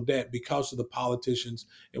national debt because of the politicians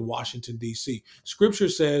in Washington, D.C. Scripture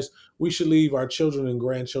says we should leave our children and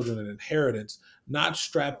grandchildren an inheritance, not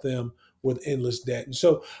strap them with endless debt. And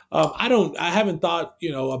so I haven't thought,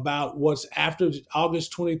 about what's after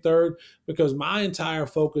August 23rd, because my entire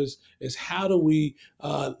focus is how do we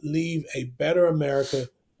leave a better America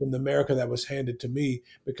than the America that was handed to me,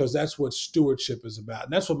 because that's what stewardship is about.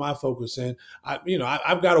 And that's what my focus is.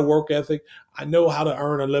 I've got a work ethic. I know how to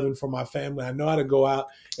earn a living for my family. I know how to go out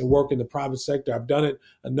and work in the private sector. I've done it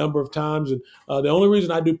a number of times. And the only reason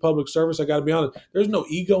I do public service, I got to be honest, there's no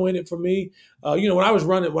ego in it for me. When I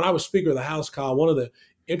was Speaker of the House, Kyle, one of the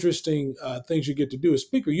interesting things you get to do as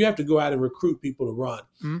Speaker, you have to go out and recruit people to run.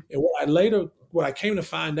 Mm-hmm. And what I came to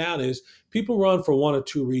find out is people run for one of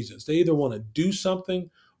two reasons. They either want to do something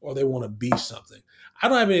or they want to be something. I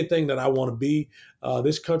don't have anything that I want to be.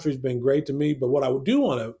 This country's been great to me, but what I do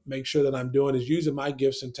want to make sure that I'm doing is using my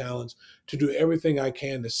gifts and talents to do everything I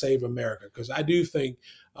can to save America, because I do think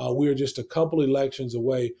we're just a couple elections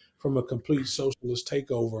away from a complete socialist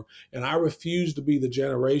takeover, and I refuse to be the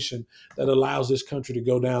generation that allows this country to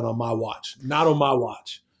go down on my watch. Not on my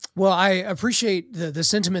watch. Well, I appreciate the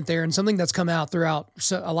sentiment there, and something that's come out throughout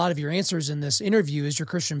a lot of your answers in this interview is your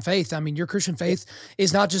Christian faith. I mean, your Christian faith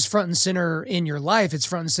is not just front and center in your life, it's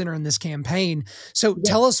front and center in this campaign. So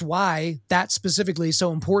tell us why that specifically is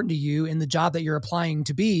so important to you in the job that you're applying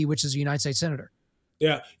to be, which is a United States Senator.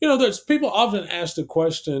 Yeah. There's people often ask the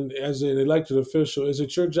question as an elected official, is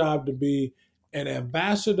it your job to be an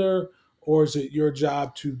ambassador, or is it your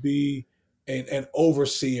job to be an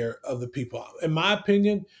overseer of the people? In my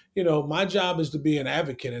opinion, my job is to be an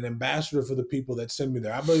advocate, an ambassador for the people that send me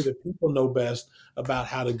there. I believe that people know best about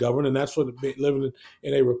how to govern, and that's what living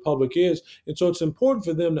in a republic is. And so it's important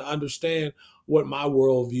for them to understand what my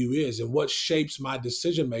worldview is and what shapes my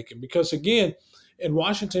decision making. Because again, in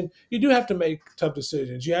Washington, you do have to make tough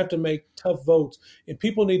decisions. You have to make tough votes, and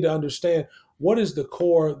people need to understand what is the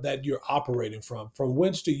core that you're operating from? From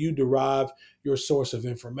whence do you derive your source of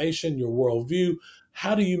information, your worldview?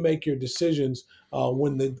 How do you make your decisions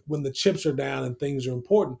when the chips are down and things are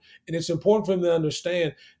important? And it's important for them to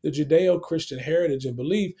understand the Judeo-Christian heritage and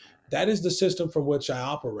belief. That is the system from which I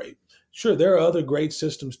operate. Sure, there are other great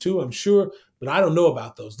systems too, I'm sure, but I don't know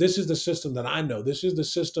about those. This is the system that I know. This is the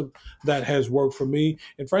system that has worked for me.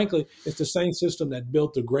 And frankly, it's the same system that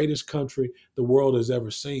built the greatest country the world has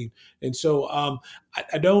ever seen. And so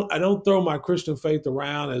I don't throw my Christian faith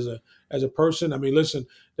around as a person. I mean, listen,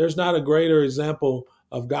 there's not a greater example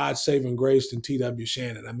of God's saving grace than T.W.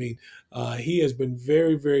 Shannon. I mean, he has been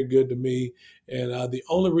very, very good to me. And the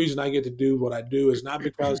only reason I get to do what I do is not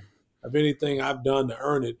because of anything I've done to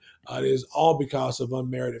earn it. It is all because of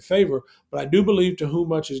unmerited favor. But I do believe to whom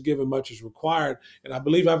much is given, much is required. And I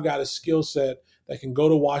believe I've got a skill set that can go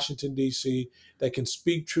to Washington, D.C., that can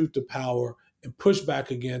speak truth to power and push back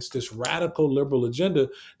against this radical liberal agenda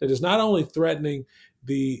that is not only threatening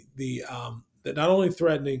the that not only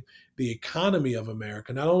threatening the economy of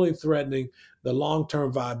America, not only threatening the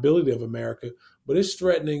long-term viability of America, but it's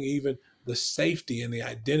threatening even the safety and the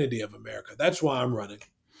identity of America. That's why I'm running.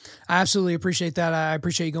 I absolutely appreciate that. I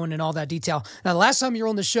appreciate you going in all that detail. Now, the last time you were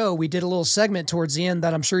on the show, we did a little segment towards the end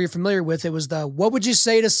that I'm sure you're familiar with. It was the "What would you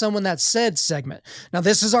say to someone that said" segment. Now,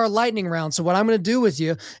 this is our lightning round. So what I'm going to do with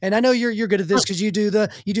you, and I know you're good at this because you do the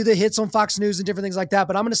hits on Fox News and different things like that.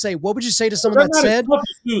 But I'm going to say, what would you say to someone that said?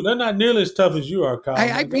 They're not nearly as tough as you are,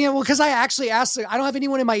 Kyle. Because I actually asked. I don't have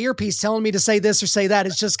anyone in my earpiece telling me to say this or say that.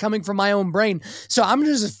 It's just coming from my own brain. So I'm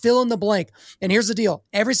going to just fill in the blank. And here's the deal: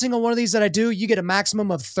 every single one of these that I do, you get a maximum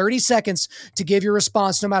of 30 seconds to give your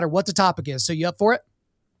response, no matter what the topic is. So you up for it?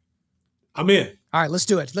 I'm in. All right, let's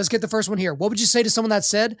do it. Let's get the first one here. What would you say to someone that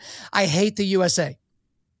said, "I hate the USA"?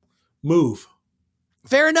 Move.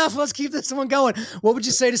 Fair enough. Let's keep this one going. What would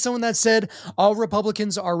you say to someone that said, "All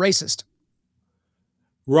Republicans are racist"?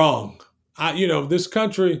 Wrong. This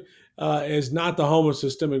country is not the home of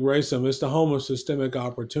systemic racism. It's the home of systemic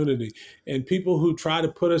opportunity. And people who try to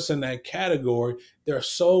put us in that category, their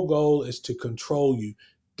sole goal is to control you.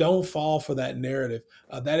 Don't fall for that narrative.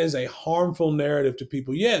 That is a harmful narrative to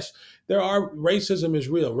people. Yes, racism is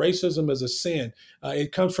real. Racism is a sin.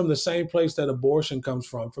 It comes from the same place that abortion comes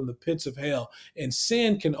from the pits of hell. And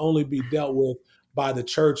sin can only be dealt with by the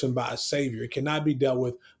church and by a savior. It cannot be dealt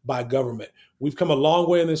with by government. We've come a long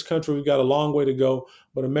way in this country. We've got a long way to go.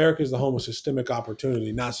 But America is the home of systemic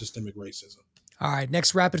opportunity, not systemic racism. All right,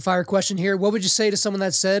 next rapid fire question here. What would you say to someone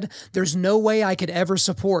that said, "There's no way I could ever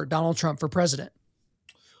support Donald Trump for president"?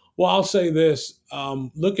 Well, I'll say this.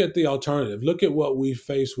 Look at the alternative. Look at what we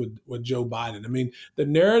face with Joe Biden. I mean, the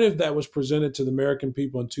narrative that was presented to the American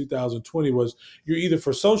people in 2020 was you're either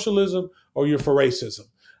for socialism or you're for racism.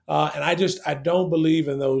 And I don't believe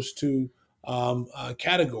in those two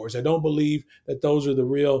categories. I don't believe that those are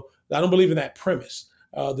I don't believe in that premise.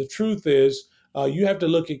 The truth is, you have to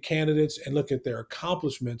look at candidates and look at their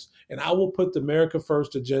accomplishments. And I will put the America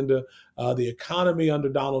First agenda, the economy under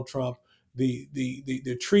Donald Trump,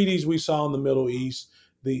 the treaties we saw in the Middle East,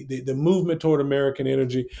 the movement toward American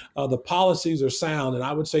energy, the policies are sound. And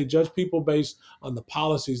I would say judge people based on the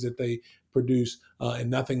policies that they produce and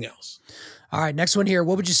nothing else. All right, next one here.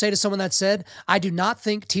 What would you say to someone that said, "I do not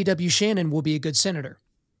think T.W. Shannon will be a good senator"?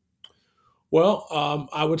 Well,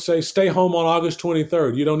 I would say stay home on August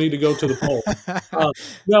 23rd. You don't need to go to the poll.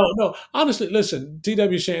 No. Honestly, listen,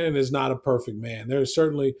 T.W. Shannon is not a perfect man. There are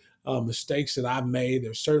certainly mistakes that I've made.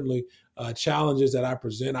 There's certainly challenges that I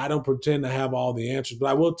present. I don't pretend to have all the answers, but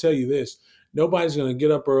I will tell you this. Nobody's going to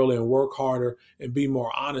get up early and work harder and be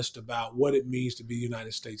more honest about what it means to be a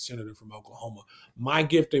United States Senator from Oklahoma. My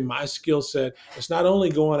gifting, my skill set, it's not only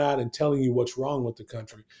going out and telling you what's wrong with the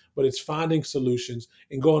country, but it's finding solutions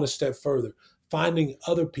and going a step further, finding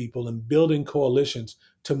other people and building coalitions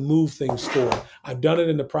to move things forward. I've done it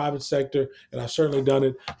in the private sector, and I've certainly done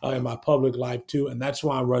it in my public life too. And that's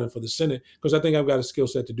why I'm running for the Senate, because I think I've got a skill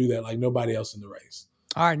set to do that like nobody else in the race.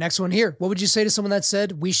 All right, next one here. What would you say to someone that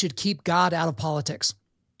said, "We should keep God out of politics"?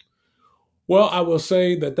 Well, I will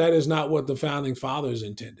say that is not what the founding fathers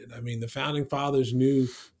intended. I mean, the founding fathers knew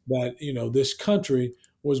that, this country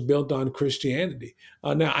was built on Christianity.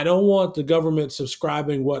 Now, I don't want the government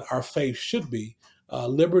subscribing what our faith should be.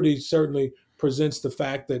 Liberty certainly presents the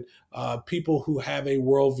fact that people who have a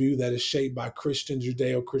worldview that is shaped by Christian,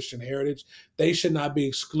 Judeo-Christian heritage, they should not be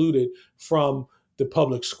excluded from the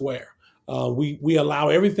public square. We allow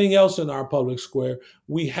everything else in our public square.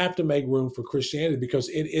 We have to make room for Christianity because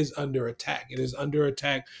it is under attack. It is under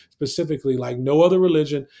attack specifically like no other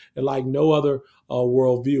religion and like no other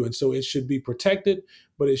worldview. And so it should be protected,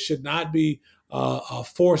 but it should not be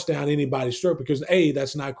forced down anybody's throat because A,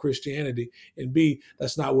 that's not Christianity, and B,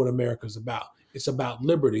 that's not what America's about. It's about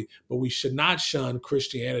liberty, but we should not shun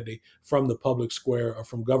Christianity from the public square or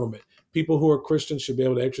from government. People who are Christians should be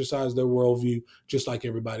able to exercise their worldview just like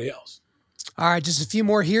everybody else. All right, just a few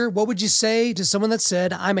more here. What would you say to someone that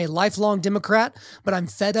said, "I'm a lifelong Democrat, but I'm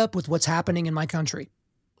fed up with what's happening in my country"?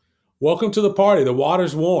 Welcome to the party. The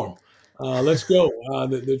water's warm. Let's go.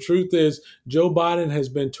 The truth is, Joe Biden has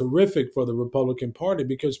been terrific for the Republican Party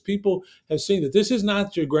because people have seen that this is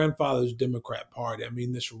not your grandfather's Democrat Party. I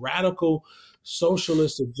mean, this radical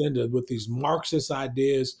socialist agenda with these Marxist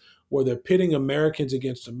ideas where they're pitting Americans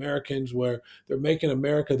against Americans, where they're making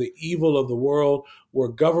America the evil of the world, where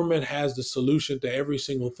government has the solution to every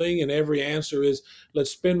single thing. And every answer is,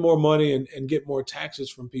 let's spend more money and get more taxes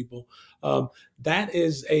from people. That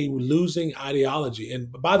is a losing ideology. And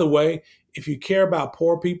by the way, if you care about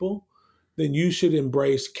poor people, then you should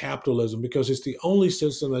embrace capitalism because it's the only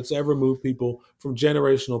system that's ever moved people from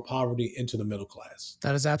generational poverty into the middle class.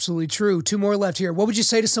 That is absolutely true. Two more left here. What would you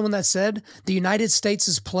say to someone that said the United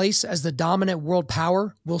States' place as the dominant world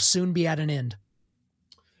power will soon be at an end?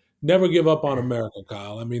 Never give up on America,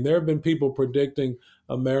 Kyle. I mean, there have been people predicting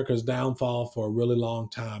America's downfall for a really long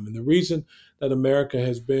time. And the reason that America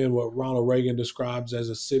has been what Ronald Reagan describes as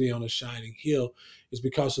a city on a shining hill is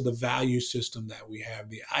because of the value system that we have.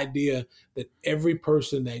 The idea that every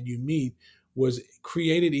person that you meet was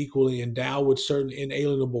created equally, endowed with certain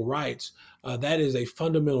inalienable rights. That is a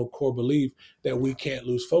fundamental core belief that we can't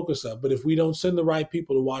lose focus of. But if we don't send the right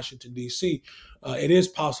people to Washington, D.C., it is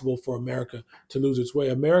possible for America to lose its way.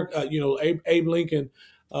 Abe Lincoln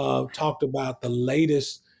talked about the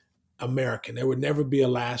latest American. There would never be a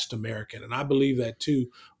last American. And I believe that too.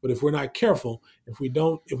 But if we're not careful, if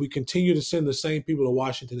we continue to send the same people to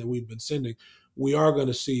Washington that we've been sending, we are going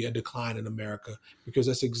to see a decline in America because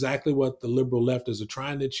that's exactly what the liberal leftists are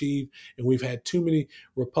trying to achieve. And we've had too many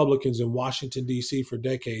Republicans in Washington, D.C. for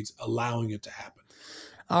decades allowing it to happen.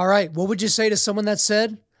 All right. What would you say to someone that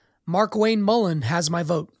said, Markwayne Mullin has my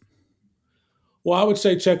vote? Well, I would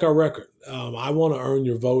say check our record. I want to earn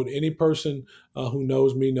your vote. Any person who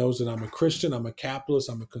knows me knows that I'm a Christian, I'm a capitalist,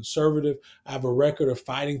 I'm a conservative. I have a record of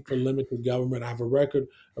fighting for limited government. I have a record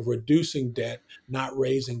of reducing debt, not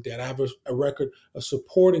raising debt. I have a record of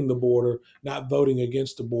supporting the border, not voting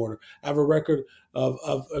against the border. I have a record of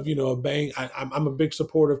obeying. I'm a big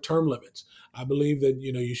supporter of term limits. I believe that,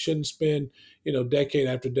 you shouldn't spend, decade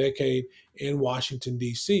after decade in Washington,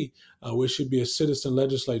 D.C., which should be a citizen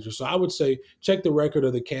legislature. So I would say check the record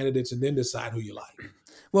of the candidates and then decide who you like.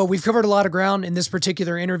 Well, we've covered a lot of ground in this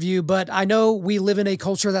particular interview, but I know we live in a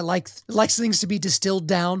culture that likes things to be distilled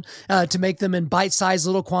down to make them in bite-sized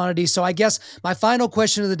little quantities. So I guess my final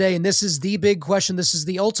question of the day, and this is the big question, this is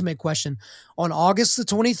the ultimate question. On August the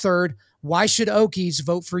 23rd, why should Okies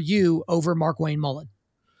vote for you over Markwayne Mullin?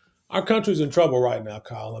 Our country's in trouble right now,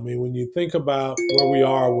 Kyle. I mean, when you think about where we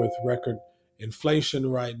are with record inflation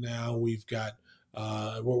right now, we've got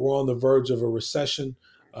we're on the verge of a recession.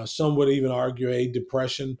 Some would even argue a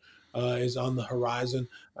depression is on the horizon.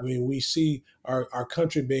 I mean, we see our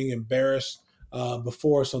country being embarrassed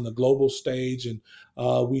before us on the global stage, and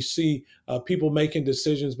we see people making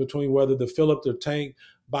decisions between whether to fill up their tank,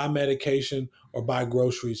 buy medication, or buy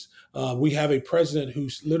groceries. We have a president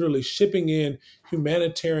who's literally shipping in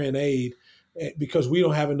humanitarian aid because we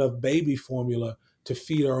don't have enough baby formula to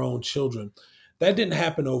feed our own children. That didn't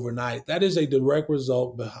happen overnight. That is a direct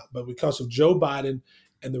result, but because of Joe Biden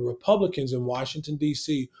and the Republicans in Washington,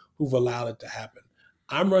 D.C., who've allowed it to happen.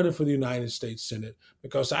 I'm running for the United States Senate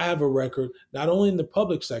because I have a record, not only in the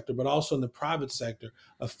public sector, but also in the private sector,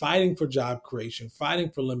 of fighting for job creation, fighting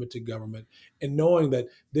for limited government, and knowing that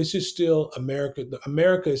this is still America.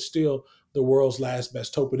 America is still the world's last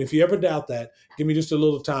best hope. And if you ever doubt that, give me just a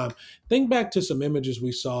little time. Think back to some images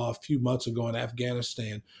we saw a few months ago in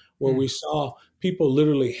Afghanistan, where we saw people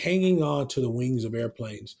literally hanging on to the wings of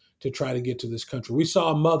airplanes to try to get to this country. We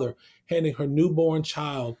saw a mother handing her newborn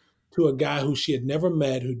child to a guy who she had never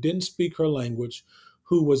met, who didn't speak her language,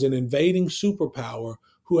 who was an invading superpower,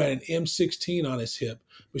 who had an M16 on his hip,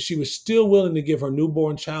 but she was still willing to give her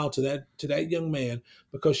newborn child to that young man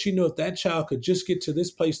because she knew if that child could just get to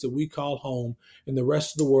this place that we call home and the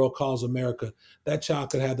rest of the world calls America, that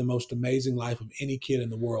child could have the most amazing life of any kid in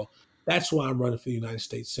the world. That's why I'm running for the United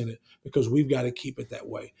States Senate, because we've got to keep it that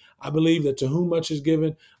way. I believe that to whom much is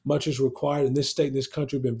given, much is required. And this state and this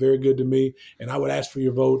country have been very good to me. And I would ask for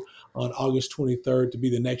your vote on August 23rd to be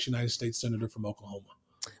the next United States Senator from Oklahoma.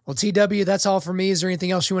 Well, TW, that's all for me. Is there anything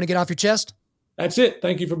else you want to get off your chest? That's it.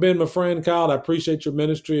 Thank you for being my friend, Kyle. I appreciate your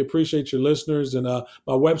ministry, appreciate your listeners. And my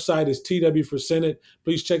website is TW for Senate.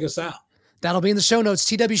 Please check us out. That'll be in the show notes.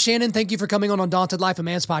 TW Shannon, thank you for coming on Undaunted Life, a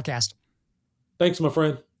Man's podcast. Thanks, my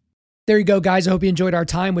friend. There you go, guys. I hope you enjoyed our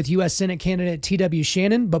time with U.S. Senate candidate T.W.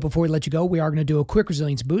 Shannon. But before we let you go, we are going to do a quick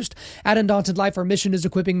resilience boost. At Undaunted Life, our mission is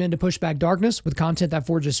equipping men to push back darkness with content that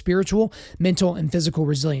forges spiritual, mental, and physical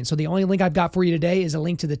resilience. So the only link I've got for you today is a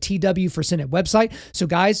link to the TW for Senate website. So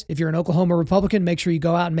guys, if you're an Oklahoma Republican, make sure you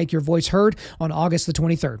go out and make your voice heard on August the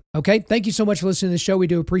 23rd. Okay? Thank you so much for listening to the show. We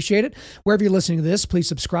do appreciate it. Wherever you're listening to this, please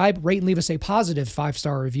subscribe, rate, and leave us a positive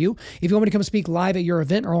 5-star review. If you want me to come speak live at your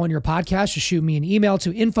event or on your podcast, just shoot me an email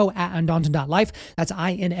to info@undaunted.com. undaunted.life. That's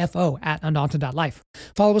INFO at undaunted.life.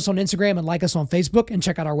 Follow us on Instagram and like us on Facebook, and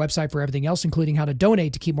check out our website for everything else, including how to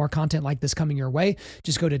donate to keep more content like this coming your way.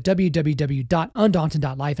 Just go to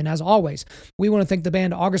www.undaunted.life. And as always, we want to thank the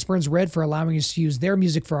band August Burns Red for allowing us to use their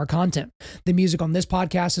music for our content. The music on this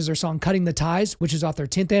podcast is their song Cutting the Ties, which is off their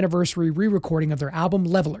 10th anniversary re-recording of their album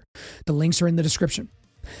Leveler. The links are in the description.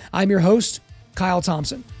 I'm your host, Kyle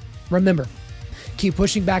Thompson. Remember, keep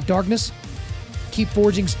pushing back darkness, keep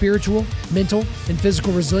forging spiritual, mental, and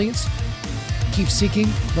physical resilience, keep seeking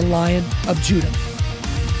the Lion of Judah.